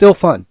 Still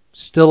fun,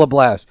 still a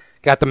blast.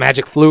 Got the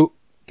magic flute,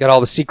 got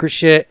all the secret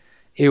shit.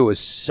 It was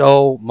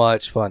so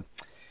much fun.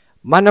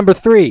 My number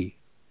 3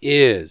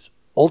 is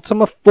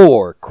Ultima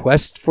 4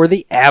 Quest for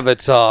the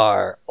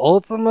Avatar.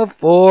 Ultima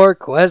 4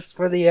 Quest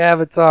for the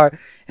Avatar.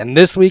 And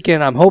this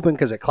weekend, I'm hoping,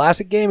 because at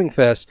Classic Gaming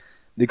Fest,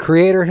 the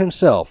creator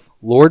himself,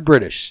 Lord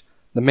British,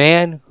 the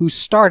man who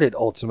started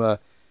Ultima,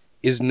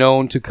 is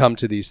known to come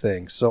to these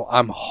things. So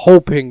I'm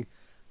hoping,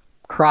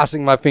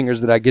 crossing my fingers,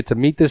 that I get to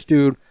meet this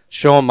dude,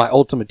 show him my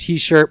Ultima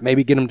t-shirt,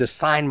 maybe get him to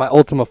sign my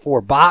Ultima 4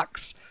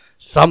 box,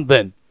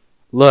 something.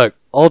 Look,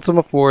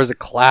 Ultima 4 is a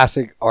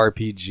classic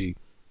RPG.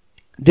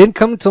 Didn't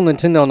come until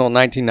Nintendo until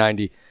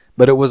 1990,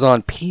 but it was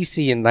on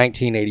PC in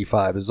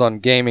 1985. It was on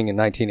gaming in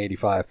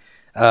 1985.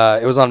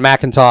 It was on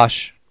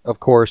Macintosh, of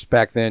course,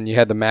 back then. You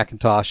had the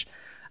Macintosh.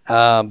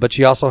 But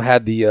you also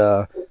had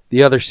the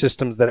other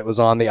systems that it was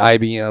on, the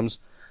IBMs.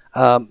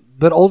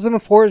 But Ultima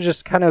 4 is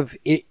just kind of...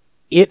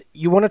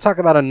 You want to talk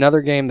about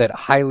another game that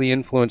highly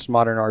influenced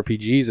modern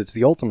RPGs, it's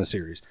the Ultima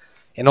series.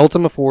 And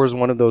Ultima 4 is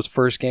one of those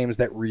first games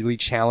that really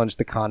challenged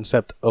the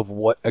concept of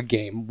what a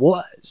game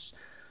was.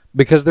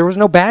 Because there was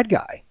no bad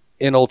guy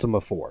in Ultima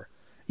 4.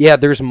 Yeah,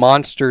 there's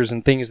monsters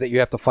and things that you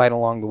have to fight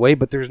along the way,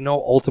 but there's no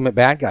ultimate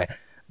bad guy.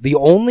 The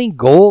only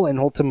goal in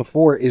Ultima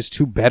 4 is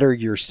to better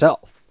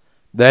yourself.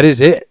 That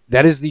is it.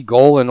 That is the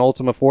goal in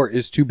Ultima 4,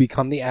 is to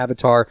become the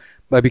Avatar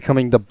by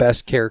becoming the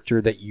best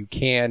character that you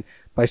can,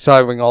 by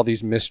solving all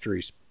these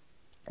mysteries.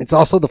 It's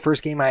also the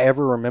first game I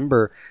ever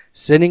remember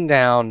sitting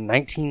down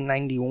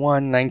 1991,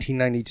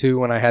 1992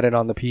 when I had it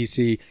on the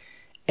PC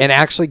and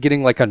actually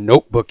getting like a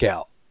notebook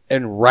out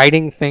and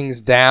writing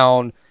things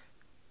down,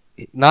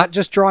 not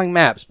just drawing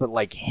maps, but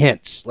like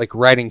hints, like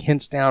writing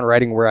hints down,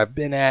 writing where I've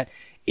been at.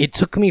 It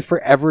took me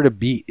forever to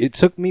beat. It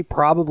took me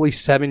probably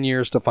 7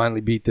 years to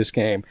finally beat this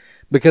game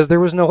because there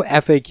was no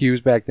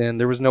FAQs back then.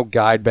 There was no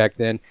guide back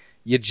then.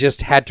 You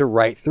just had to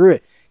write through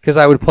it. Because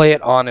I would play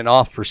it on and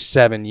off for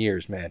 7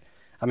 years, man.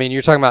 I mean,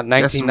 you're talking about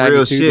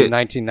 1992 to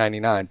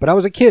 1999. But I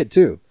was a kid,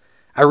 too.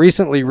 I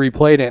recently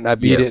replayed it, and I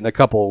beat it in a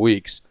couple of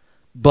weeks.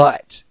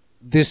 But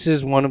this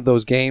is one of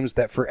those games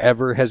that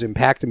forever has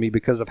impacted me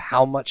because of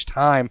how much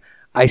time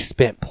I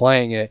spent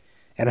playing it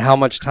and how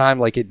much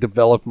time it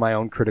developed my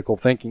own critical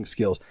thinking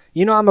skills.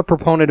 You know, I'm a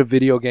proponent of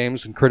video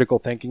games and critical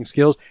thinking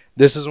skills.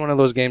 This is one of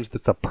those games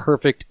that's the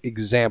perfect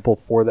example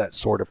for that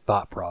sort of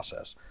thought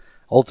process.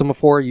 Ultima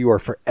 4, you are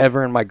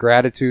forever in my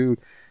gratitude.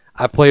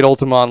 I've played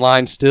Ultima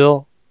Online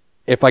still.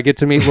 If I get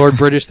to meet Lord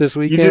British this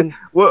weekend.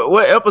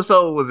 What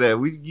episode was that?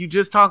 You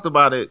just talked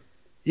about it.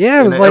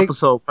 Yeah, it was like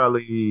episode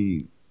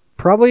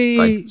probably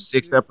like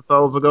 6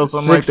 episodes ago,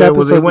 something like that. It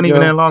wasn't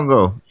even that long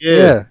ago.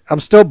 Yeah. I'm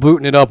still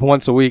booting it up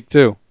once a week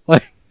too.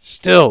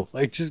 Still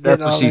just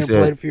getting on there and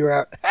playing a few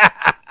hours.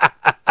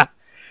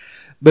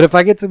 But if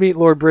I get to meet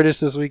Lord British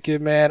this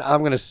weekend, man,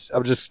 I'm gonna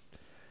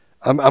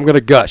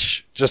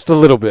gush just a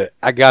little bit.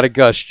 I gotta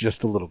gush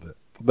just a little bit.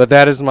 But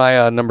that is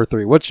my number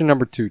 3. What's your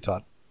number 2,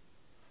 Todd?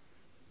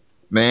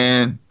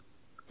 Man,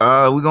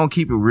 we're gonna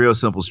keep it real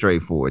simple,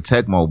 straightforward.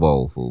 Tecmo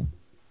Bowl, fool.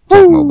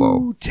 Tecmo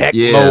Bowl.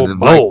 Tecmo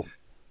Bowl.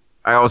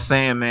 I was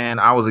saying, man,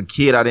 I was a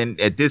kid.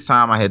 At this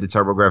time I had the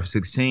TurboGrafx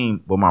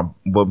 16, but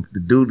the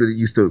dude that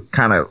used to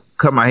kind of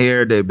cut my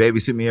hair, that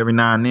babysit me every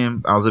now and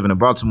then. I was living in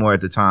Baltimore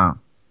at the time.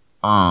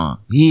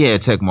 He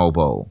had Tecmo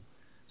Bowl,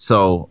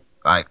 so.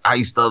 I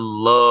used to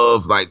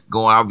love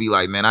going. I'd be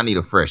like, man, I need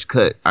a fresh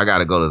cut. I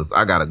gotta go.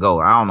 I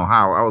don't know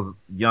how. I was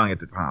young at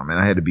the time, and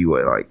I had to be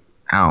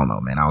I don't know,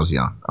 man. I was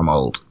young. I'm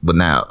old, but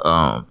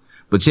now,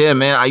 but yeah,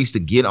 man, I used to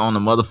get on the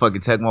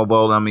motherfucking Tecmo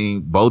Bowl. I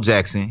mean, Bo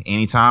Jackson.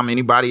 Anytime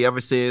anybody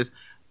ever says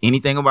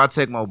anything about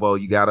Tecmo Bowl,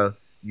 you gotta,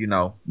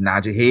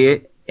 nod your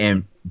head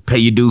and pay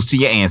your dues to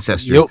your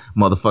ancestors. Yep.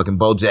 Motherfucking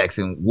Bo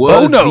Jackson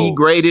was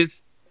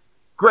the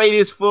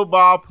greatest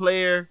football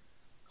player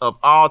of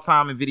all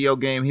time in video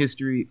game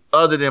history,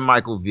 other than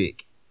Michael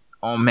Vick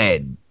on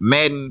Madden.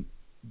 Madden,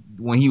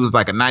 when he was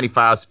like a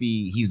 95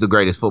 speed, he's the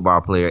greatest football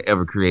player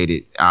ever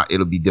created.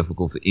 It'll be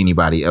difficult for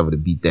anybody ever to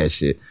beat that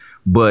shit.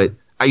 But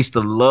I used to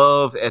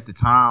love, at the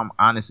time,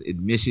 honest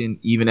admission,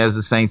 even as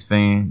a Saints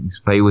fan, used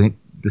to play with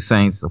the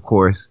Saints, of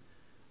course.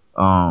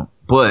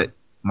 But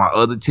my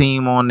other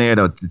team on there,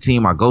 the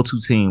team, my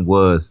go-to team,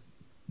 was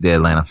the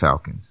Atlanta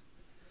Falcons.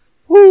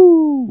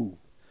 Woo!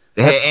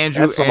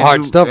 That's some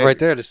hard stuff right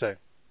there to say.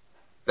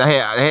 They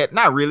had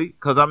not really,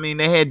 because I mean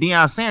they had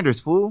Deion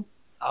Sanders, fool.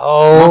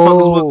 Oh,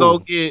 motherfuckers would go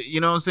get, you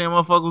know what I'm saying?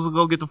 Motherfuckers would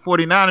go get the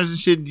 49ers and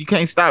shit. You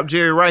can't stop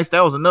Jerry Rice.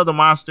 That was another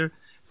monster.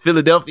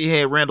 Philadelphia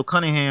had Randall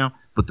Cunningham,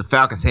 but the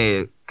Falcons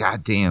had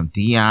goddamn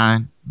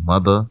Deion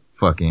motherfucking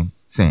fucking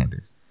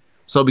Sanders.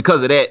 So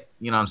because of that,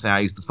 you know what I'm saying, I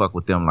used to fuck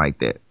with them like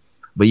that.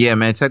 But yeah,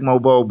 man, Tecmo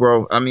Bowl,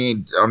 bro. I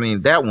mean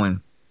that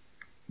one,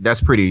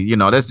 that's pretty, you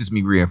know, that's just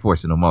me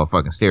reinforcing the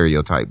motherfucking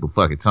stereotype. But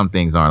fuck it, some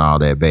things aren't all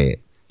that bad.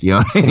 You know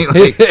what I mean?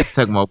 Like,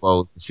 Tecmo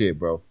Bowl shit,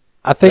 bro.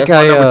 I think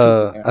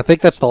I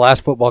think that's the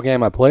last football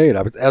game I played.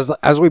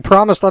 As we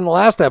promised on the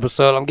last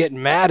episode, I'm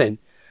getting Madden.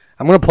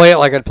 I'm going to play it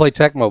like I'd play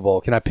Tecmo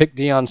Bowl. Can I pick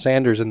Deion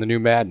Sanders in the new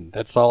Madden?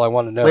 That's all I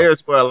want to know.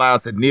 Players were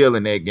allowed to kneel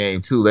in that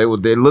game, too.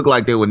 They looked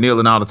like they were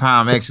kneeling all the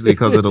time, actually,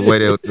 because of the way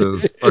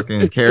the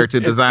fucking character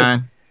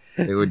design.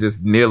 They were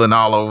just kneeling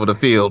all over the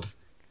field.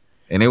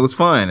 And it was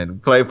fun. And we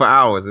played for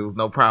hours. It was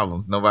no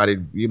problems. Nobody,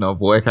 you know,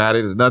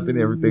 boycotted or nothing.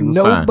 Everything was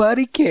fine.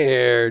 Nobody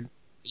cared.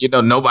 You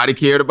know, nobody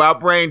cared about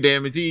brain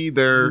damage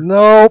either.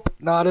 Nope,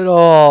 not at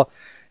all.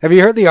 Have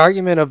you heard the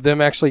argument of them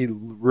actually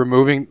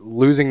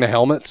losing the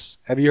helmets?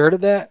 Have you heard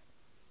of that?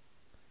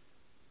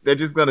 They're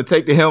just going to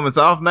take the helmets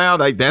off now?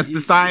 Like, that's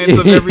the science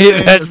of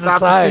everything? That's the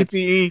science.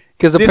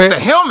 Because it's the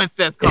helmets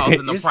that's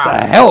causing the it's problem.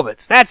 It's the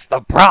helmets. That's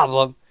the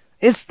problem.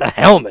 It's the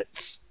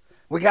helmets.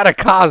 We got to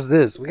cause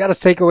this. We got to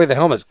take away the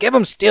helmets. Give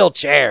them steel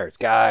chairs,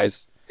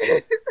 guys.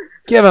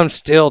 Give them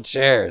steel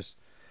chairs.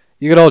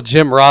 You get old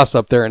Jim Ross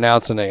up there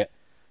announcing it.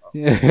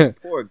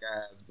 Poor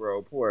guys,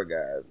 bro. Poor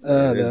guys.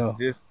 No.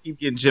 Just keep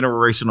getting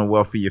generational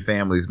wealth for your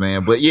families,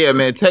 man. But yeah,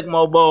 man,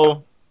 Tecmo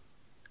Bowl,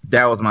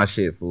 that was my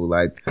shit, fool.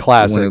 Like,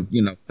 classic.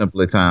 You know,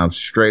 simpler times,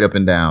 straight up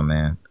and down,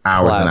 man.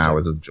 Hours and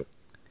hours of joy.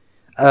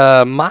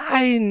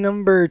 My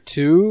number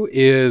 2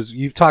 is,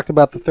 you've talked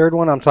about the third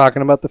one, I'm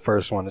talking about the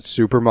first one. It's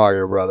Super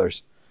Mario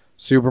Brothers.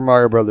 Super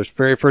Mario Brothers,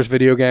 very first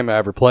video game I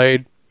ever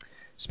played.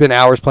 Spent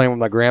hours playing with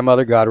my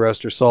grandmother, God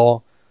rest her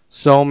soul.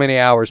 So many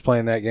hours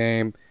playing that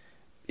game.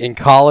 In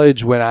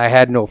college, when I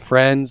had no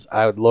friends,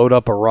 I would load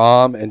up a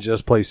ROM and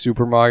just play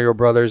Super Mario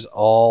Brothers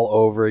all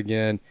over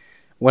again.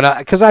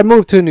 Because I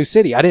moved to a new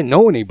city, I didn't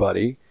know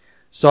anybody,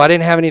 so I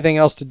didn't have anything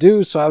else to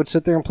do. So I would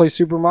sit there and play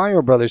Super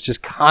Mario Brothers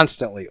just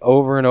constantly,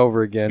 over and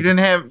over again. You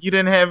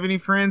didn't have any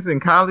friends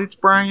in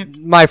college,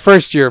 Bryant? My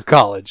first year of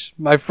college.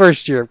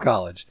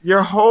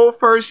 Your whole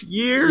first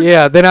year?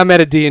 Yeah. Then I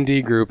met a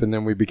D&D group, and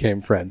then we became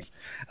friends.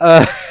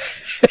 I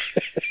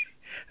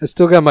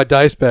still got my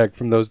dice bag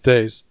from those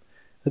days.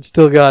 I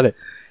still got it.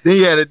 Then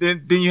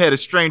you had a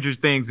Stranger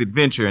Things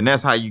adventure, and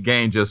that's how you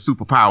gained your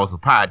superpowers of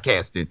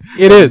podcasting.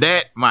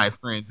 That, my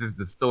friends, is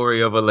the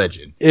story of a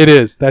legend. It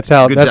is. That's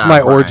my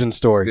Brian. origin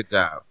story. Good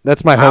job.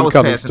 That's my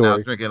homecoming story. I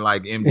was drinking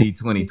like MD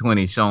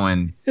 2020,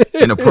 showing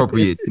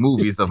inappropriate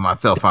movies of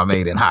myself I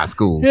made in high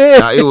school.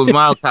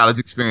 My college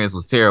experience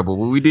was terrible,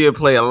 but we did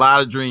play a lot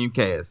of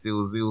Dreamcast. It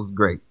was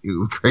great. It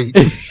was great.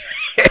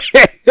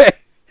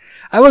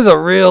 I was a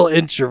real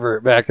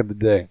introvert back in the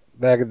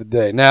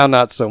day. Now,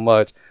 not so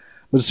much.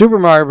 But Super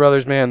Mario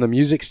Brothers, man, the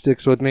music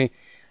sticks with me.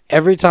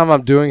 Every time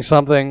I'm doing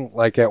something,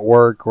 like at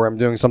work, or I'm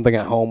doing something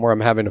at home where I'm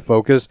having to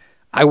focus,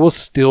 I will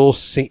still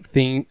sing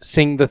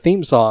the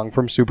theme song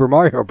from Super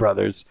Mario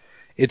Brothers.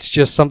 It's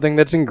just something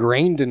that's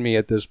ingrained in me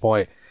at this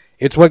point.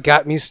 It's what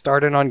got me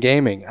started on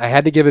gaming. I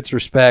had to give its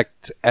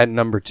respect at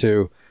number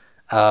 2.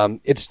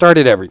 It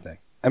started everything.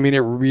 I mean, it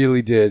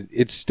really did.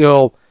 It's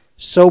still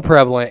so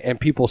prevalent, and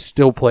people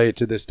still play it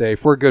to this day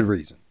for a good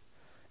reason.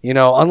 You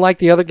know, unlike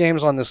the other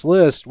games on this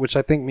list, which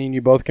I think me and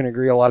you both can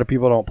agree a lot of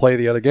people don't play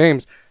the other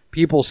games,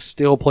 people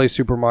still play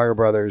Super Mario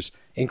Brothers,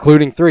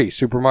 including 3.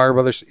 Super Mario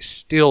Brothers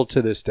still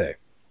to this day.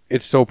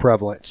 It's so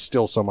prevalent. It's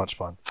still so much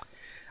fun.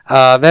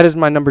 That is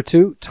my number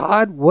 2.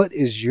 Todd, what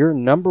is your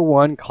number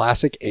 1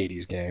 classic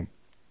 80s game?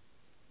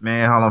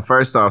 Man, hold on.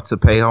 First off, to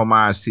pay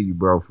homage to you,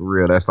 bro, for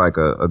real, that's like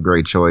a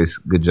great choice.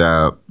 Good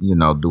job, you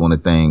know, doing the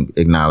thing.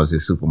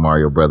 Acknowledges Super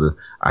Mario Brothers.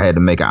 I had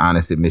to make an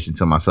honest admission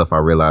to myself. I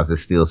realized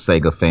there's still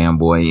Sega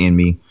fanboy in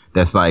me.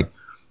 That's like,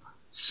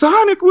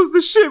 Sonic was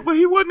the shit, but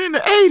he wasn't in the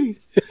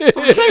 80s.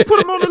 So I can't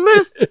put him on the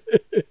list.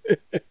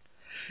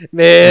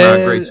 Man, not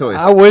a great choice.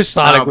 I wish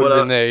Sonic would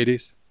have been in the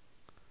 80s.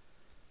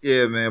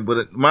 Yeah, man,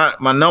 but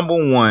my number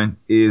 1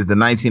 is the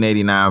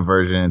 1989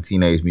 version of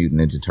Teenage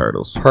Mutant Ninja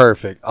Turtles.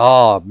 Perfect.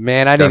 Oh,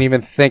 man, I didn't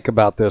even think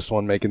about this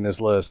one making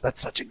this list.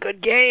 That's such a good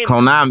game.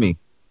 Konami.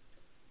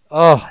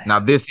 Oh. Now,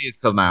 this is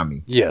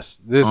Konami. Yes,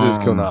 this is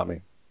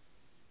Konami.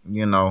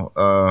 You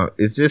know,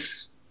 it's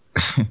just,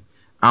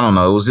 I don't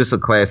know, it was just a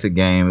classic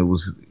game.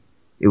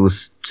 It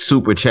was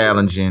super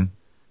challenging.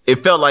 It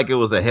felt like it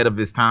was ahead of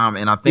its time,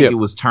 and I think it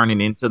was turning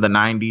into the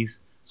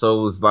 90s. So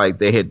it was like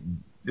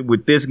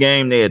with this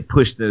game, they had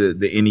pushed the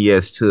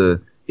NES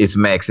to its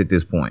max at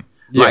this point.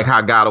 Yeah. Like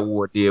how God of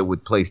War did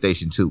with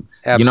PlayStation 2.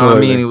 Absolutely. You know what I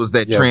mean? It was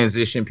that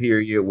transition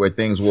period where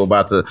things were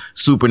about to,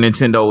 Super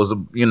Nintendo was,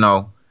 you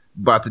know,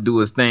 about to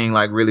do its thing,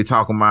 like really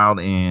talking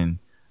about. And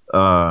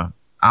I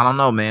don't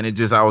know, man.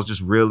 I was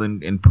just real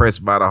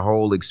impressed by the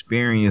whole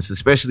experience,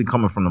 especially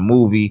coming from the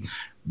movie.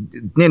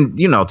 Then,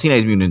 you know,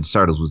 Teenage Mutant Ninja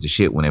Turtles was the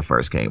shit when it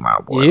first came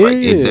out, boy. Yeah. Like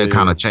it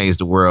kind of changed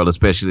the world,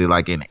 especially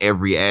like in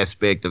every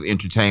aspect of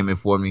entertainment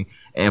for me.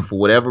 And for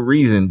whatever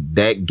reason,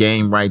 that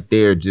game right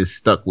there just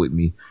stuck with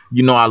me.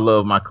 You know, I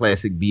love my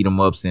classic beat 'em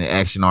ups and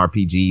action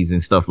RPGs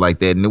and stuff like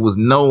that. And it was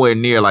nowhere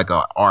near like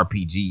a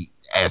RPG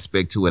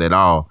aspect to it at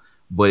all,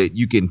 but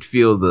you can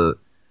feel the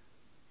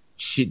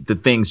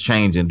things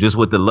changing just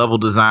with the level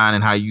design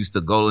and how you used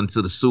to go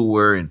into the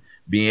sewer and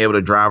being able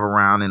to drive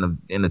around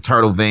in the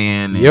turtle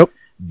van and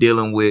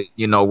dealing with,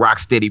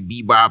 Rocksteady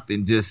Bebop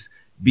and just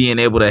being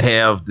able to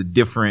have the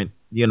different,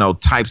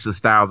 types of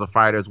styles of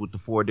fighters with the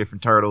 4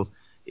 different turtles.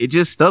 It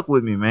just stuck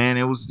with me, man.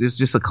 It's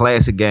just a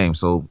classic game.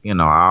 So,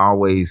 I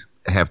always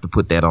have to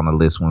put that on the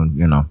list when,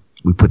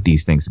 we put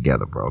these things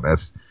together, bro.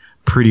 That's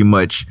pretty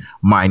much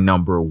my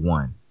number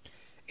one.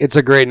 It's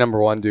a great number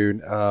one,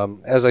 dude.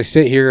 As I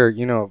sit here,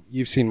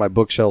 you've seen my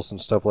bookshelves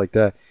and stuff like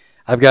that.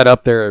 I've got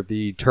up there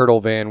the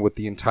Turtle Van with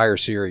the entire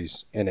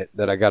series in it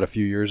that I got a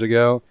few years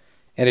ago.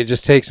 And it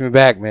just takes me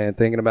back, man,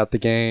 thinking about the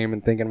game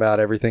and thinking about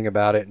everything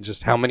about it and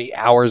just how many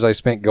hours I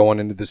spent going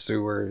into the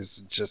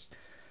sewers. Just,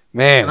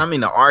 man. And I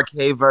mean, the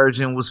arcade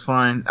version was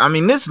fun. I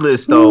mean, this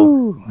list,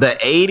 though, the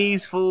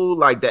 80s, fool,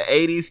 like the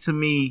 80s to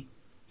me,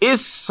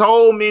 it's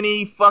so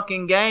many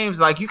fucking games.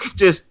 Like, you could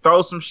just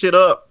throw some shit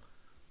up.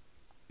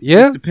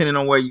 Yeah. Just depending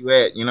on where you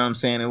at. You know what I'm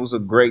saying? It was a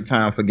great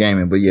time for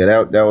gaming. But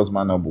yeah, that was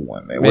my number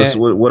one, man.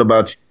 What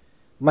about you?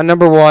 My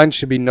number one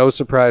should be no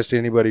surprise to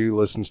anybody who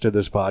listens to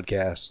this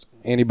podcast.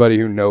 Anybody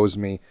who knows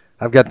me.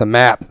 I've got the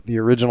map, the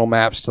original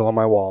map still on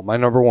my wall. My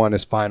number one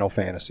is Final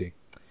Fantasy.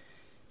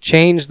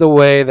 Changed the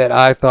way that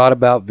I thought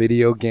about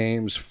video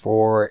games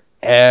forever.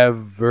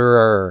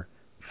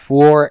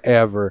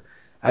 Forever.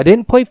 I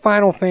didn't play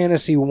Final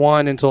Fantasy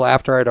 1 until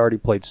after I'd already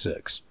played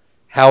 6.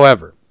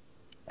 However,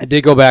 I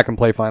did go back and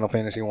play Final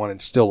Fantasy 1 and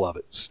still love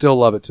it. Still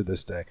love it to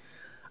this day.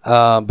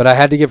 But I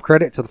had to give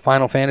credit to the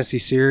Final Fantasy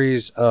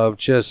series of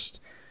just...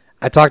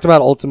 I talked about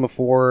Ultima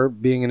 4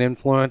 being an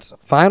influence.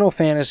 Final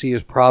Fantasy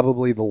is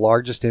probably the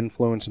largest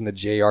influence in the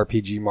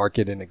JRPG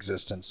market in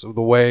existence. So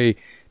the way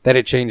that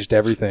it changed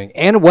everything.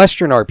 And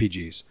Western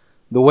RPGs.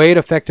 The way it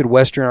affected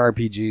Western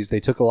RPGs, they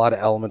took a lot of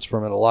elements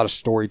from it, a lot of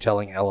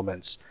storytelling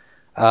elements.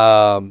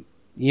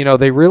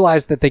 They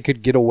realized that they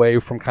could get away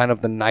from kind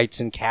of the knights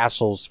and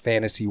castles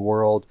fantasy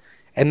world.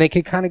 And they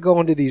could kind of go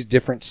into these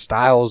different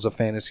styles of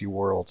fantasy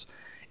worlds.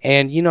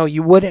 And,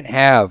 you wouldn't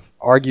have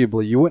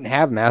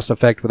Mass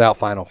Effect without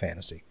Final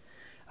Fantasy.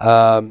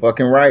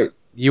 Fucking right.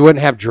 You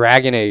wouldn't have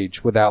Dragon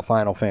Age without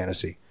Final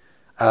Fantasy.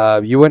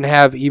 You wouldn't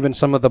have even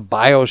some of the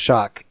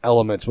BioShock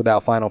elements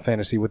without Final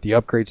Fantasy with the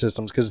upgrade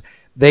systems because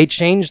they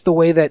changed the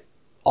way that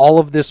all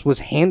of this was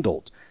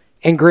handled.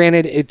 And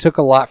granted, it took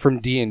a lot from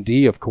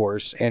D&D, of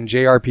course, and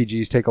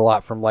JRPGs take a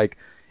lot from, like,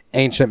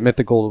 ancient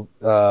mythical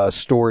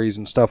stories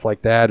and stuff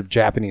like that of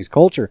Japanese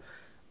culture.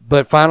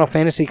 But Final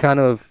Fantasy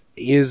kind of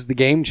is the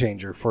game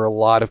changer for a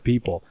lot of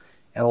people.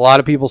 And a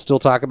lot of people still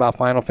talk about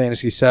Final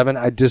Fantasy VII.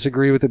 I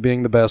disagree with it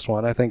being the best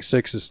one. I think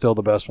 6 is still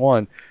the best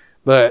one.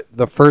 But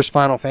the first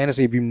Final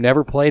Fantasy, if you've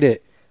never played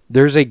it,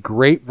 there's a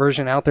great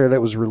version out there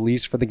that was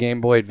released for the Game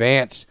Boy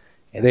Advance.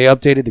 And they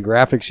updated the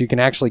graphics. You can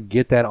actually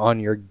get that on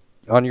your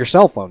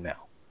cell phone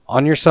now.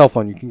 On your cell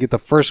phone. You can get the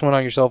first one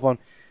on your cell phone.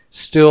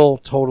 Still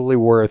totally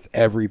worth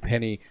every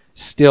penny.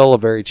 Still a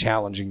very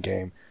challenging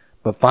game.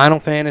 But Final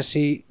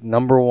Fantasy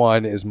number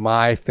one is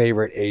my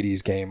favorite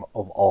 80s game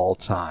of all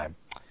time.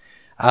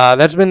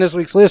 That's been this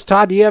week's list.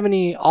 Todd, do you have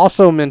any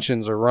also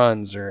mentions or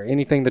runs or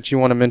anything that you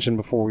want to mention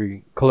before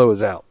we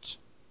close out?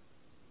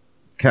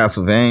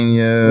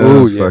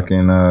 Castlevania,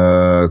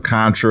 fucking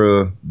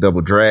Contra,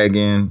 Double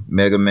Dragon,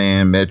 Mega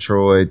Man,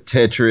 Metroid,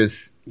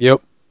 Tetris.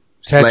 Yep.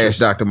 Tetris. /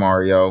 Dr.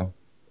 Mario.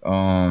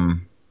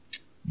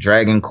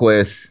 Dragon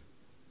Quest.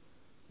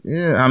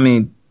 Yeah, I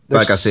mean...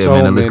 Like I said,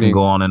 man, the list can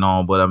go on and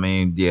on, but I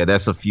mean, yeah,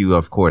 that's a few,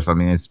 of course. I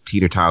mean, it's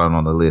teeter-tottering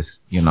on the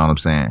list, you know what I'm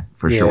saying?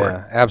 For sure.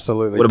 Yeah,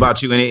 absolutely. What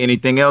about you?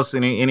 Anything else?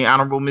 Any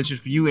honorable mentions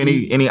for you?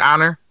 Any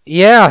honor?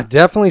 Yeah,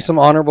 definitely some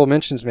honorable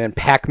mentions, man.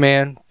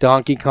 Pac-Man,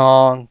 Donkey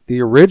Kong,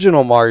 the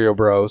original Mario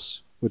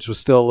Bros, which was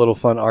still a little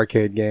fun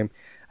arcade game.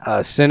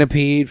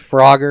 Centipede,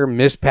 Frogger,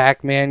 Miss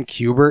Pac-Man,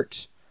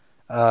 Q*bert,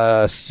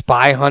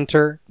 Spy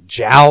Hunter,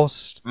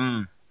 Joust.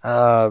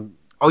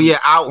 Oh, yeah,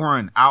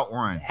 Outrun.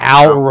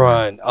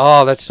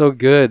 Oh, that's so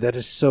good. That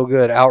is so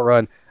good.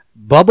 Outrun.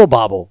 Bubble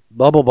Bobble.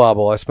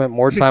 I spent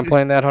more time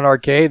playing that on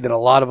arcade than a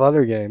lot of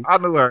other games. I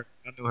knew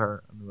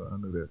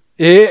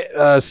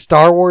that.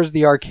 Star Wars,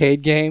 the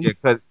arcade game.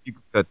 Yeah, you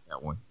can cut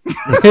that one.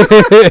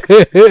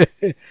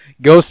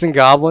 Ghosts and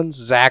Goblins,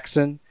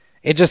 Zaxxon.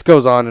 It just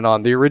goes on and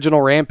on. The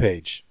original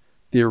Rampage.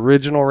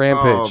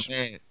 Oh,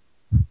 man.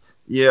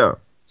 Yeah.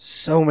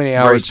 So many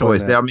hours. Great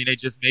choice. I mean, they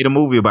just made a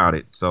movie about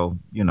it. So,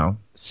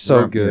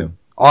 So good.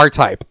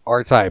 R-Type.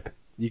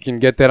 You can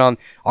get that on...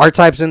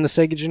 R-Type's in the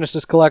Sega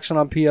Genesis collection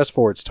on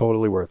PS4. It's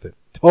totally worth it.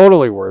 Ode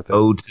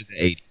to the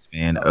 80s,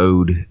 man.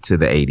 Ode to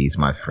the 80s,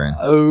 my friend.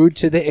 Ode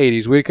to the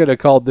 80s. We could have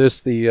called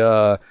this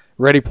the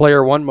Ready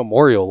Player One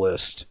Memorial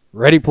List.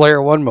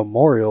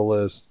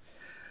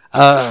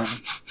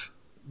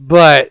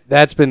 But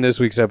that's been this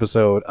week's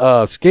episode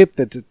of Skip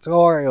the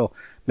Tutorial.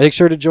 Make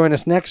sure to join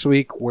us next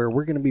week where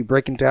we're going to be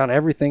breaking down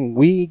everything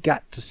we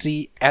got to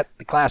see at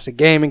the Classic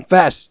Gaming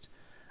Fest.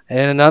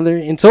 And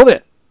until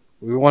then,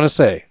 we want to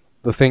say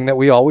the thing that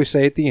we always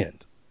say at the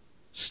end.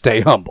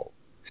 Stay humble.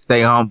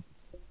 Stay humble.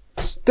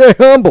 Stay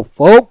humble,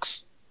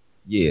 folks.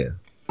 Yeah.